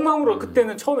했던 계속 엉망으로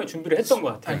그때는 처음에 준비를 했던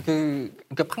것 같아요.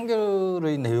 그러니까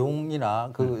판결의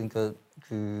내용이나 그러니까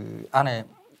그 안에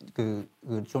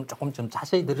좀 조금 좀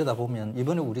자세히 들여다보면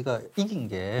이번에 우리가 이긴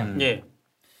게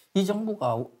이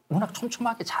정부가 워낙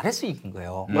촘촘하게 잘해서 이긴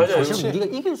거예요. 맞아요. 사실 우리가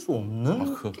이길 수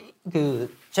없는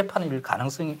그 재판일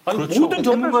가능성이 모든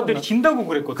전문가들이 진다고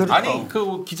그랬거든요. 아니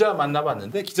그 기자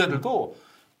만나봤는데 기자들도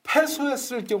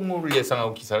패소했을 경우를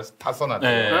예상하고 기사를 다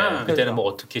써놨대요. 그때는 뭐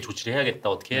어떻게 조치를 해야겠다,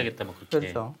 어떻게 해야겠다, 뭐 그렇게.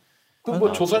 그렇죠. 그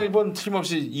뭐 조선일보는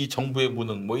틀림없이 이 정부의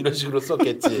무능 뭐 이런 식으로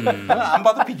썼겠지. 안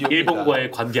봐도 비디오.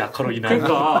 일본과의 관계 악화로 인한.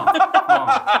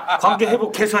 그러니까 관계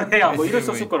회복 개선해야 뭐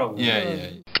이랬었을 거라고.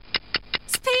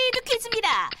 스페이드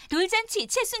퀴즈입니다. 돌잔치,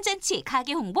 칠순잔치,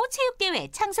 가게 홍보, 체육대회,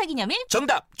 창사기념일.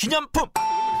 정답! 기념품!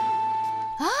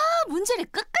 문제를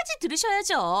끝까지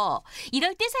들으셔야죠.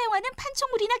 이럴 때 사용하는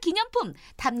판촉물이나 기념품,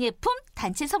 답례품,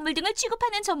 단체 선물 등을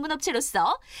취급하는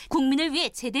전문업체로서 국민을 위해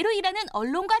제대로 일하는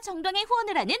언론과 정당에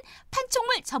후원을 하는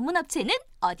판촉물 전문업체는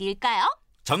어디일까요?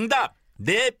 정답!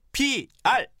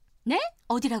 네피알! 네?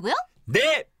 어디라고요?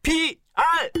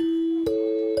 네피알!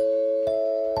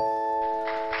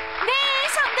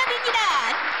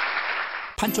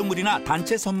 판촉물이나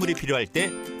단체 선물이 필요할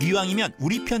때 이왕이면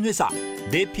우리 편 회사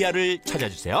네피아를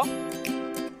찾아주세요.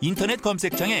 인터넷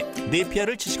검색창에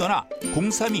네피아를 치시거나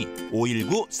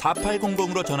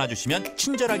 032-519-4800으로 전화주시면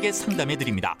친절하게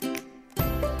상담해드립니다.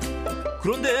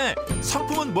 그런데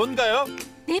상품은 뭔가요?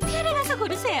 네피아를 가서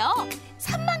고르세요.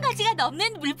 3만 가지가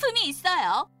넘는 물품이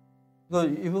있어요.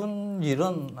 이번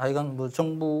일은 하여간 뭐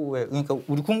정부의 그러니까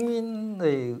우리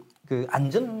국민의 그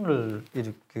안전을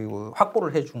이렇게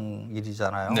확보를 해준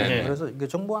일이잖아요. 네. 그래서 이게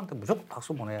정부한테 무조건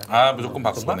박수 보내야 돼요. 무조건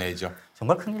박수 보내야죠.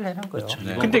 정말 큰일 내는 거예요.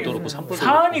 근데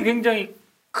사안이 굉장히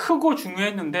크고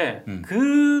중요했는데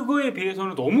그거에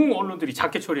비해서는 너무 언론들이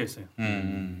작게 처리했어요.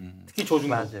 특히 조중국.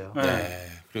 맞아요. 네.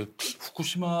 그리고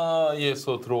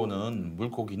후쿠시마에서 들어오는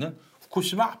물고기는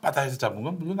후쿠시마 앞바다에서 잡은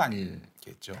건 물론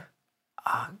아니겠죠.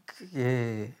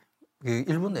 그게 그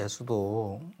일본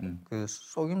내에서도 그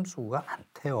속임수가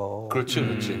많대요. 그렇지.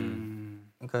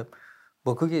 그러니까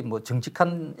뭐 그게 뭐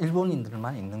정직한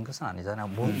일본인들만 있는 것은 아니잖아요.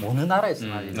 어느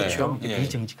나라에서나 그렇죠.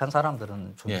 비정직한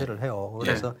사람들은 존재를 해요.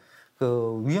 그래서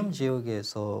그 위험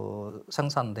지역에서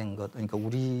생산된 것, 그러니까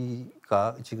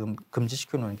우리가 지금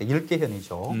금지시켜 놓은 게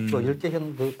 10개현이죠. 그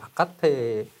 10개현 그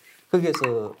바깥에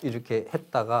거기에서 이렇게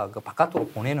했다가 그 바깥으로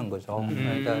보내는 거죠.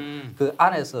 그러니까 그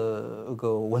안에서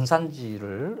그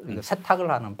원산지를 세탁을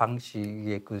하는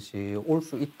방식의 것이 올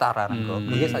수 있다라는 거,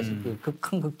 그게 사실 그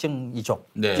극한 걱정이죠.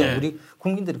 네. 우리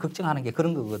국민들이 걱정하는 게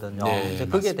그런 거거든요. 네, 이제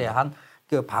거기에 대한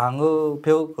그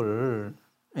방어벽을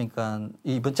그러니까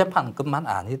이번 재판뿐만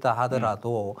아니다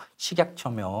하더라도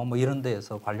식약처며 뭐 이런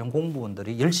데에서 관련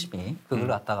공무원들이 열심히 그걸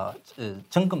갖다가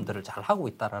점검들을 잘 하고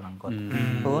있다라는 것.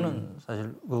 그거는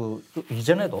사실 그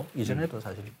이전에도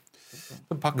사실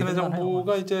박근혜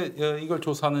정부가 이제 이걸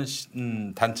조사하는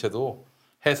단체도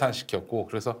해산시켰고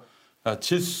그래서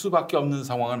질 수밖에 없는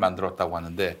상황을 만들었다고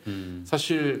하는데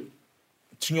사실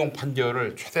징용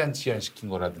판결을 최대한 지연시킨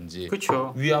거라든지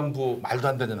그렇죠. 위안부 말도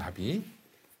안 되는 합의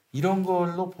이런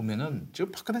걸로 보면은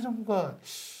지금 박근혜 정부가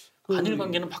한일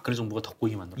관계는 박근혜 정부가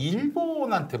덕보이게 만들었죠.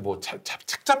 일본한테 뭐 착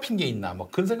잡힌 게 있나 뭐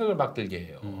그런 생각을 막 들게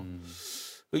해요.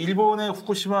 일본의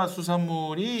후쿠시마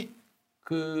수산물이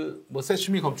그 뭐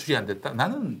세슈미 검출이 안 됐다.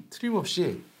 나는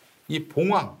틀림없이 이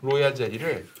봉황 로얄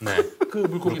젤리를 그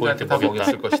물고기들한테 다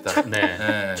먹였을 것이다.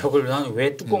 네. 저걸 나는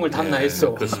왜 뚜껑을 닫나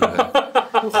했어. 그렇습니다.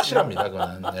 확실합니다,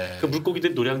 그거는. 네. 그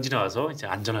물고기들 노량진에 와서 이제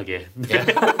안전하게.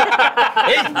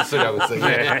 에이, 소리 하고 있어.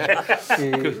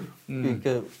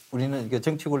 그러니까 우리는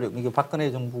정치 권력, 이게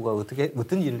박근혜 정부가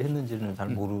어떤 일을 했는지는 잘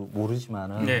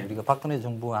모르지만은 우리가 박근혜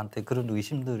정부한테 그런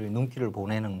의심들의 눈길을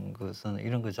보내는 것은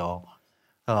이런 거죠.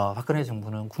 박근혜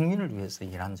정부는 국민을 위해서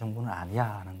일하는 정부는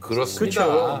아니야 하는 거죠.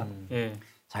 그렇습니다.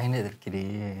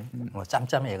 자기네들끼리 뭐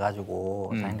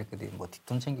짬짬해가지고 자기네들끼리 뭐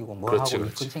뒷돈 챙기고 뭐 그렇지, 하고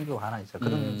일돈 챙기고 하나 있죠.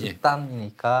 그런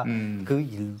집단이니까 그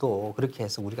일도 그렇게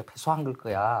해서 우리가 패소한 걸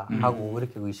거야 하고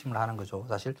그렇게 의심을 하는 거죠.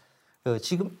 사실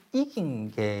지금 이긴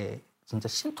게 진짜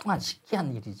신통한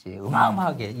신기한 일이지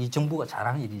어마어마하게 이 정부가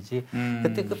잘한 일이지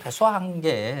그때 그 패소한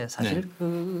게 사실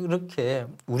그렇게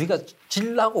우리가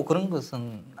질라고 그런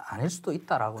것은 아닐 수도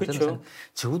있다라고 그렇죠. 저는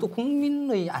적어도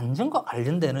국민의 안전과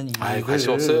관련되는 일을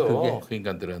관심 없어요. 그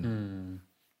인간들은.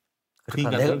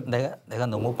 그러니까 내가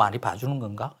너무 많이 봐주는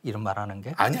건가 이런 말하는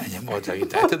게 아니 뭐 저기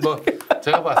하여튼 뭐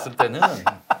제가 봤을 때는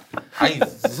아니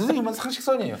선생님은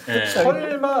상식선이에요.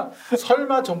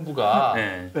 설마 정부가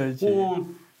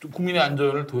뭐 국민의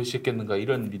안전을 도외시했겠는가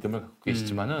이런 믿음을 갖고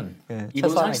계시지만은 이건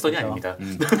상식선이 아닙니다.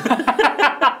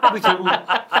 근데 결국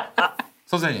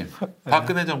선생님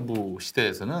박근혜 정부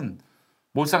시대에서는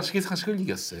몰상식이 상식을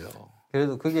이겼어요.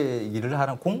 그래도 그게 일을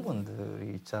하는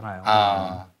공무원들이 있잖아요.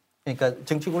 그러니까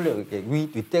정치 권력의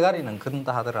윗대가리는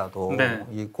그런다 하더라도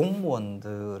이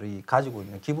공무원들이 가지고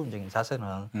있는 기본적인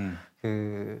자세는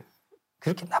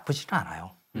그렇게 나쁘지는 않아요.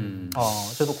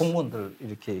 저도 공무원들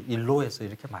이렇게 일로에서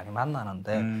이렇게 많이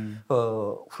만나는데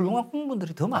훌륭한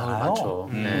공무원들이 더 많아요. 훌륭한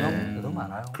공무원들이 더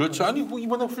많아요. 그렇죠. 아니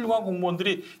이번에 훌륭한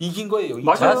공무원들이 이긴 거예요.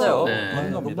 맞아요.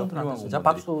 그분들한테 진짜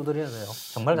박수 드려야 돼요.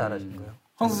 정말 잘하신 거예요.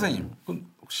 황 선생님,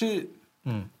 혹시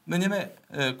내년에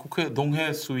국회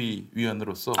농해수위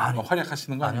위원으로서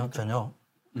활약하시는 거 아니에요? 아니요, 전혀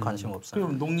관심 없어요.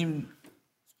 그럼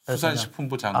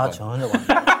농림수산식품부 장관. 전혀.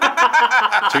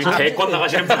 저기 대권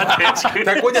나가시는 분한테 지금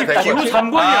대권이야, 대권. 기후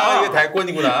 3권이야. 이게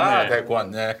대권이구나.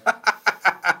 대권.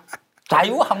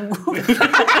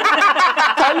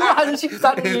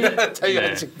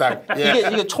 자유한식당.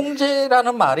 이게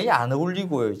총재라는 말이 안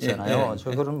어울리고 있잖아요.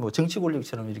 저거는 뭐 정치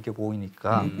권력처럼 이렇게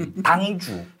보이니까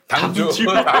당주.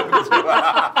 당수도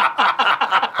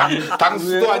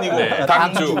아니고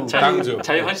당주.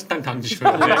 자유한식당 당주.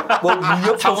 뭐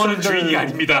무역 당원은 주인이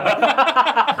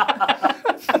아닙니다.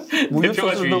 무역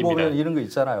소설도 보면 이런 거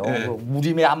있잖아요.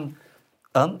 무림의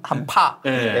한파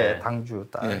당주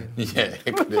그래요.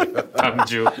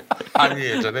 당주. 아니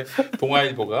예전에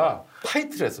동아일보가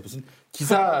타이틀에서 무슨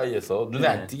기사에서 눈에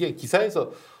안 띄게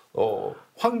기사에서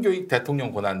황교익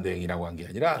대통령 권한대행이라고 한 게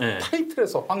아니라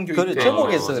타이틀에서 황교익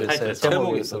제목에서 그랬어요.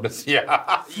 제목에서 그랬어요.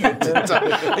 야 이게 진짜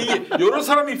이게 여러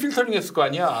사람이 필터링했을 거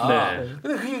아니야.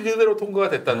 근데 그게 그대로 통과가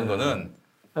됐다는 거는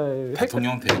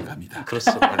대통령 대행갑니다.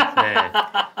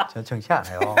 그렇습니다. 저는 정치 안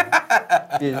해요.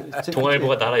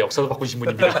 동아일보가 나라 역사도 바꾸신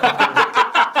분입니다.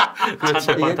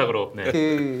 그렇죠. 바탕으로.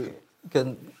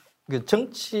 그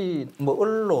정치, 뭐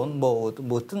언론, 뭐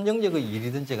어떤 영역의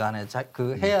일이든지 간에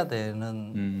그 해야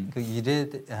되는 그 일에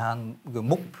대한 그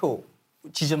목표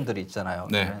지점들이 있잖아요.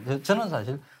 저는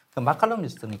사실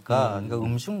마칼럼니스트니까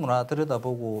음식 문화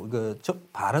들여다보고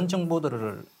바른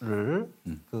정보들을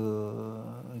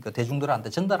그러니까 대중들한테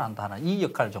전달한다는 이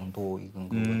역할 정도인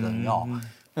거거든요.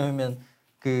 왜냐하면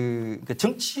그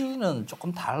정치는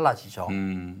조금 달라지죠.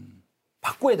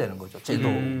 바꿔야 되는 거죠. 제도.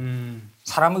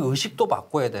 사람의 의식도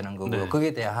바꿔야 되는 거고요.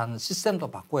 거기에 대한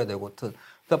시스템도 바꿔야 되고.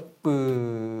 그러니까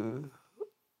그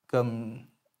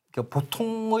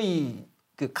보통의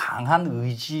그 강한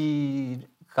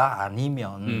의지가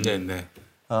아니면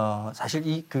사실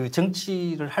이 그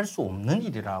정치를 할 수 없는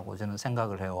일이라고 저는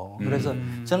생각을 해요. 그래서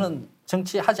저는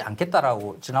정치하지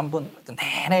않겠다라고 지난번에도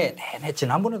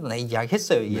내가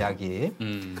이야기했어요. 이야기.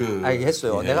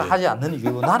 이야기했어요. 내가 하지 않는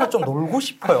이유 나는 좀 놀고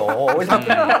싶어요.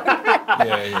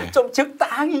 좀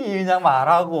적당히 그냥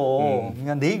말하고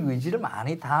그냥 내 의지를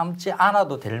많이 담지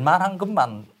않아도 될 만한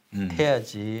것만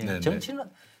해야지.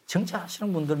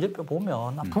 정치하시는 분들 옆에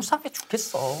보면 나 불쌍해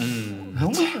죽겠어.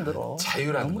 너무 힘들어.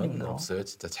 자유라는 건 없어요.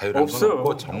 진짜 자유라는 건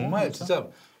없고 정말 진짜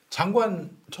장관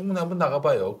청문회 한번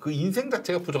나가봐요. 그 인생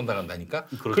자체가 부정당한다니까.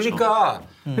 그렇죠.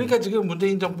 그러니까 지금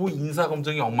문재인 정부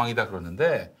인사검증이 엉망이다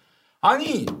그러는데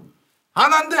아니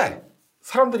안 한대.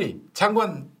 사람들이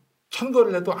장관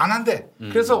천거를 해도 안 한대.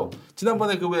 그래서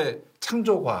지난번에 그 왜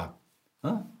창조과학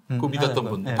그 믿었던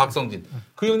분 박성진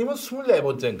그 형님은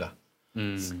 24번째인가.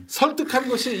 설득한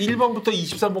것이 1번부터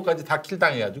 23번까지 다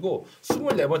킬당해가지고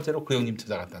 24번째로 그 형님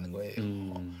찾아갔다는 거예요.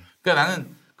 그러니까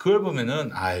나는 그걸 보면은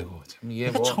아이고 참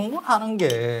이게 뭐 청문하는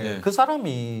게 그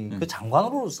사람이 그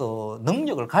장관으로서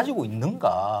능력을 가지고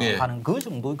있는가 하는 그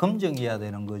정도의 검증이어야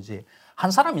되는 거지.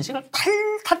 한 사람 인생을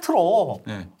탈탈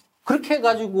그렇게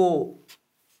해가지고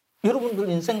여러분들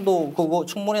인생도 그거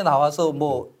청문회 나와서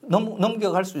뭐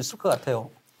넘겨갈 수 있을 것 같아요.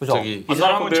 그죠? 이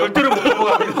사람은 절대로 못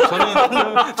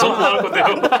넘어갑니다. 저는 나올 건데요.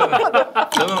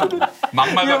 저는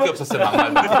막말밖에 없었어요.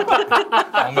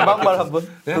 막말 한 번?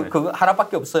 그거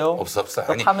하나밖에 없어요? 없어.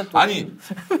 아니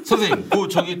선생님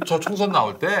저 총선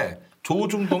나올 때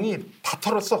조중동이 다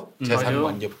털었어. 재산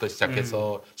관계부터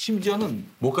시작해서 심지어는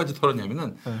뭐까지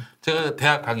털었냐면은 제가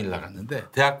대학 강의를 나갔는데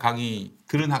대학 강의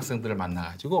들은 학생들을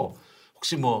만나가지고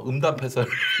혹시 뭐 음담패설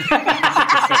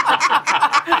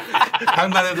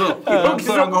강단에서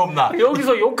욕설한 거 없나?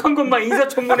 여기서 욕한 것만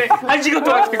인사청문회 1시간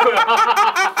동안 될 거야.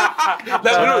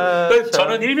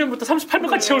 저는 1면부터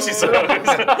 38면까지 채울 수 있어요.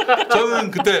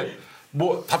 저는 그때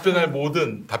뭐 답변할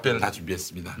모든 답변을 다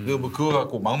준비했습니다. 그거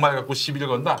갖고 막말 갖고 시비를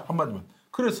건다 한마디만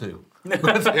그랬어요.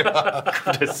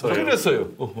 그랬어요.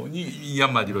 이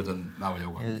한마디로 전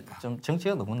나오려고 합니다. 좀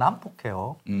정치가 너무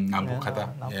난폭해요.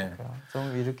 난폭하다. 난폭해요.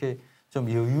 좀 이렇게 좀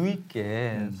여유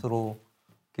있게 서로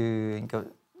그러니까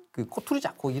그 꼬투리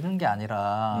잡고 이런 게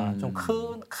아니라 좀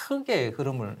크게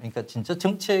흐름을 그러니까 진짜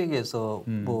정책에서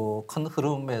뭐 큰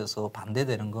흐름에서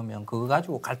반대되는 거면 그거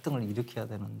가지고 갈등을 일으켜야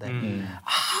되는데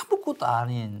아무것도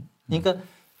아닌 그러니까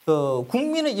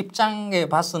국민의 입장에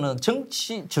봐서는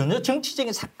전혀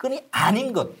정치적인 사건이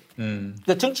아닌 것.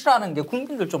 그러니까 정치라는 게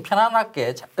국민들 좀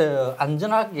편안하게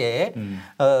안전하게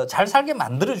잘 살게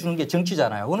만들어주는 게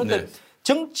정치잖아요. 그런데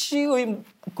정치의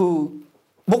그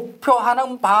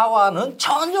목표하는 바와는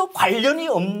전혀 관련이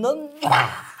없는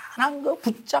요만한 거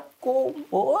붙잡고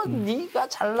뭐 네가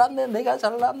잘났네 내가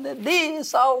잘났네 네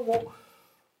싸우고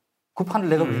그 판을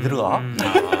내가 왜 들어가?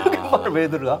 그 판을 왜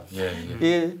들어가?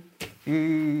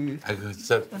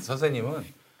 진짜 선생님은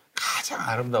가장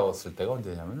아름다웠을 때가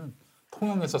언제냐면은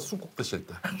통영에서 쑥국 드실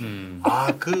때.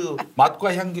 그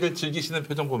맛과 향기를 즐기시는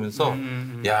표정 보면서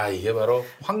야 이게 바로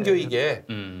황교익의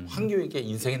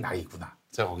인생의 낙이구나.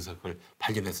 제가 거기서 그걸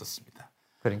발견했었습니다.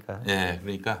 그러니까.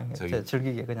 그러니까 저기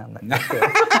즐기게 그냥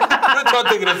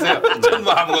저한테 그랬어요. 저는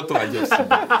뭐 아무것도 알지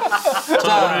없습니다.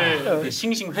 저는 오늘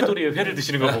싱싱 회돌이의 회를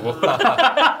드시는 거 보고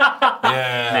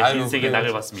인생의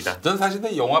낙을 봤습니다. 전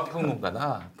사실은 영화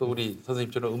평론가나 또 우리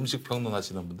선생님처럼 음식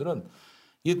평론하시는 분들은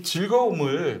이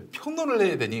즐거움을 평론을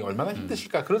해야 되니 얼마나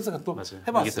힘드실까 그런 생각도 해봤어요.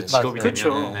 이게 또 직업이 그렇죠.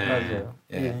 맞아요.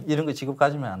 이런 거 직업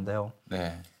가지면 안 돼요.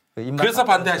 그래서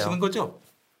반대하시는 거죠?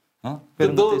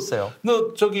 그런 것도 있어요.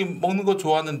 너 저기 먹는 거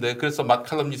좋아하는데 그래서 맛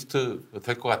칼럼니스트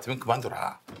될 것 같으면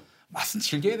그만둬라. 맛은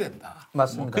즐겨야 된다.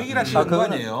 맞습니다. 그 얘기를 하시는 거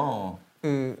아니에요.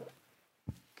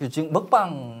 지금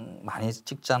먹방 많이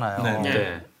찍잖아요.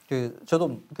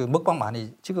 저도 그 먹방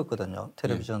많이 찍었거든요.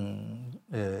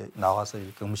 텔레비전에 나와서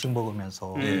이렇게 음식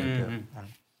먹으면서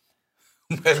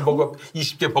먹어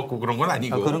 20개 먹고 그런 건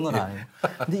아니고. 그런 건 아니에요.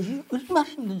 근데 이게 얼마나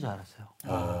힘든지 알았어요.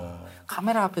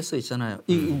 카메라 앞에서 있잖아요.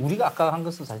 우리가 아까 한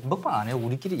것은 사실 먹방 안 해요.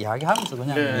 우리끼리 이야기하면서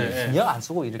그냥 신경 안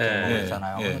쓰고 이렇게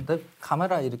먹잖아요. 그런데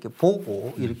카메라 이렇게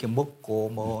보고 이렇게 먹고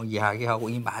뭐 이야기하고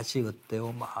이 맛이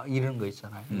어때요? 막 이런 거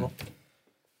있잖아요. 이거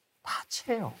다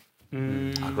채요.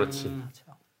 그렇지.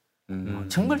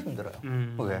 정말 힘들어요.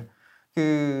 그게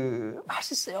그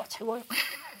맛있어요, 최고예요.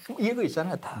 이거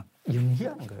있잖아요, 다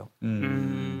연기하는 거예요.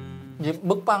 이제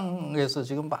먹방에서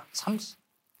지금 막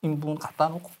인분 갖다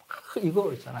놓고 막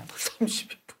이거 있잖아요. 30여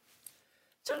분.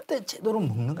 절대 제대로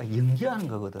먹는 거 연기하는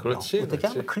거거든요. 그렇지, 어떻게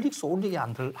하면 그렇지. 클릭수 올리게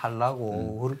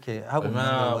하려고 그렇게 하고 있는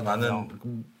얼마나 거거든요.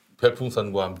 많은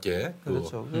별풍선과 함께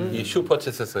그렇죠. 이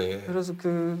슈퍼챗에서의 그래서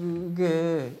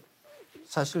그게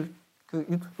사실 그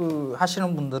유튜브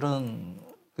하시는 분들은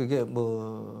그게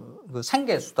그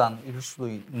생계 수단일 수도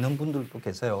있는 분들도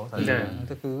계세요. 사실.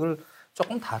 근데 그걸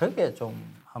조금 다르게 좀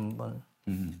한번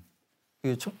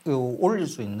올릴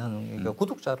수 있는 그러니까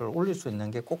구독자를 올릴 수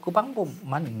있는 게 꼭 그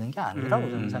방법만 있는 게 아니라고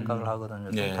저는 생각을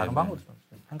하거든요. 좀 다른 방법을 좀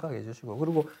생각해 주시고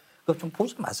그리고 그거 좀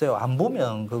보지 마세요. 안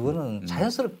보면 그거는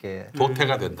자연스럽게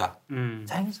도태가 된다.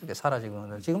 자연스럽게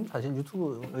사라지거든요. 지금 사실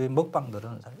유튜브의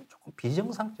먹방들은 사실 조금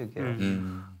비정상적이에요.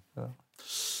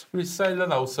 우리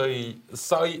사일런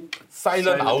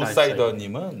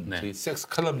아웃사이더님은 저희 섹스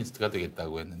칼럼니스트가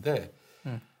되겠다고 했는데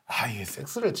이게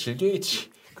섹스를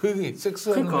즐겨야지. 그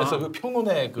섹스하는 면에서 그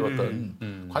평론의 그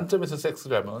어떤 관점에서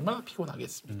섹스를 하면 얼마나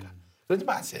피곤하겠습니까? 그러지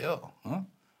마세요.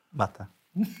 맞다.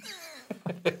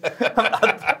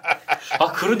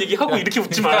 그런 얘기 하고 이렇게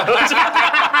웃지 마라.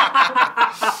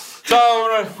 자,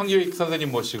 오늘 황교익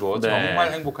선생님 모시고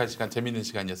정말 행복한 시간, 재밌는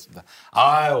시간이었습니다.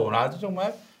 오늘 아주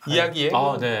정말 이야기에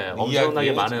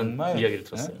엄청나게 많은 이야기를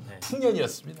들었어요.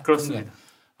 풍년이었습니다. 그렇습니다.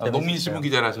 농민신문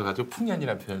기자를 하셔가지고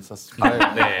풍년이라는 표현을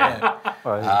썼습니다.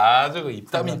 아주 그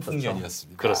입담인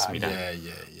풍년이었습니다. 그렇습니다.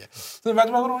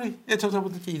 마지막으로 우리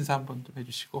애청자분들께 인사 한번 좀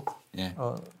해주시고.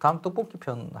 다음 떡볶이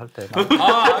편 할 때.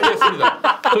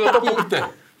 알겠습니다. 저희가 떡볶이 때.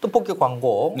 떡볶이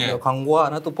광고, 광고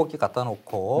안에 떡볶이 갖다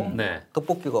놓고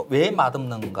떡볶이가 왜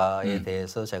맛없는가에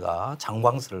대해서 제가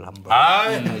장광스를 한번.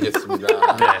 알겠습니다.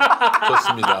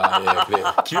 좋습니다.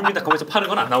 그래요. 기업민닷컴에서 파는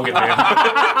건 안 나오겠네요.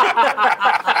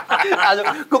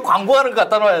 그 광고하는 거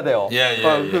갖다 놔야 돼요.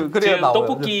 그래야 나와요.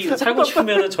 떡볶이 살고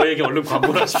싶으면 저에게 얼른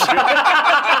광고를 하십시오.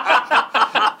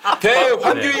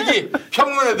 대환교익이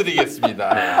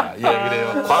평론해드리겠습니다.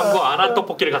 그래요. 광고 안 한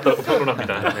떡볶이를 갖다 놓고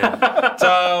평론합니다.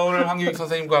 자, 오늘 황교익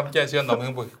선생님과 함께한 시간 너무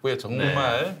행복했고요.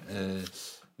 정말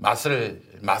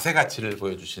맛의 가치를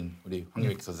보여주신 우리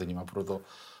황교익 선생님 앞으로도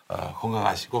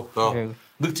건강하시고 또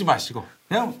늙지 마시고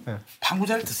그냥 방구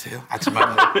잘 드세요.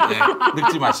 아침마다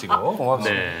늙지 마시고.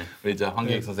 고맙습니다. 우리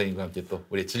황교익 선생님과 함께 또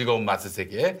우리 즐거운 맛의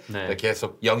세계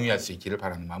계속 영위할 수 있기를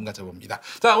바라는 마음 가져봅니다.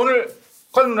 자, 오늘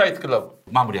관훈라이트클럽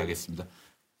마무리하겠습니다.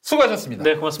 수고하셨습니다.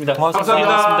 네, 고맙습니다.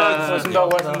 고맙습니다.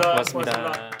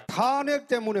 고맙습니다. 탄핵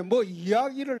때문에 뭐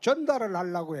이야기를 전달을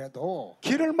하려고 해도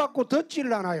귀를 막고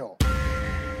듣질 않아요.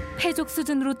 패족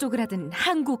수준으로 쪼그라든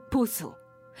한국 보수.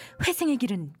 회생의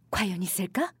길은 과연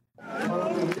있을까?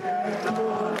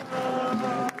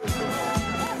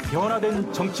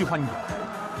 변화된 정치 환경,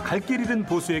 갈 길 잃은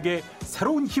보수에게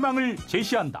새로운 희망을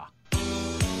제시한다.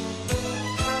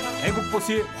 애국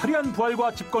보수의 화려한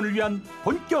부활과 집권을 위한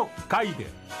본격 가이드.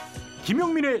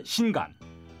 김용민의 신간,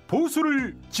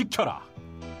 보수를 지켜라.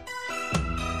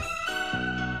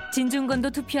 진중권도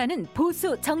투표하는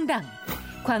보수 정당.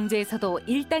 광주에서도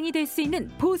일당이 될 수 있는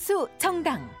보수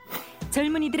정당.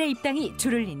 젊은이들의 입당이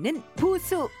줄을 잇는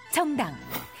보수 정당.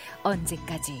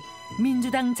 언제까지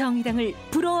민주당 정의당을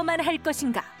부러워만 할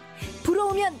것인가?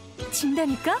 부러우면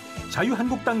진다니까?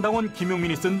 자유한국당 당원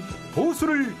김용민이 쓴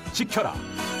보수를 지켜라.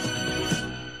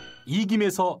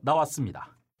 이김에서 나왔습니다.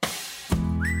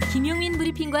 김용민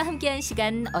브리핑과 함께한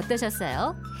시간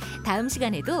어떠셨어요? 다음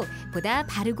시간에도 보다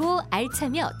바르고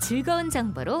알차며 즐거운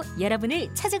정보로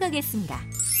여러분을 찾아가겠습니다.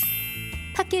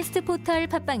 팟캐스트 포털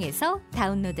팟빵에서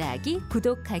다운로드하기,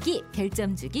 구독하기,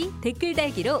 별점 주기, 댓글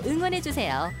달기로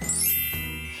응원해주세요.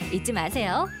 잊지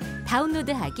마세요.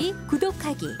 다운로드하기,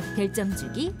 구독하기, 별점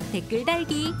주기, 댓글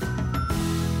달기.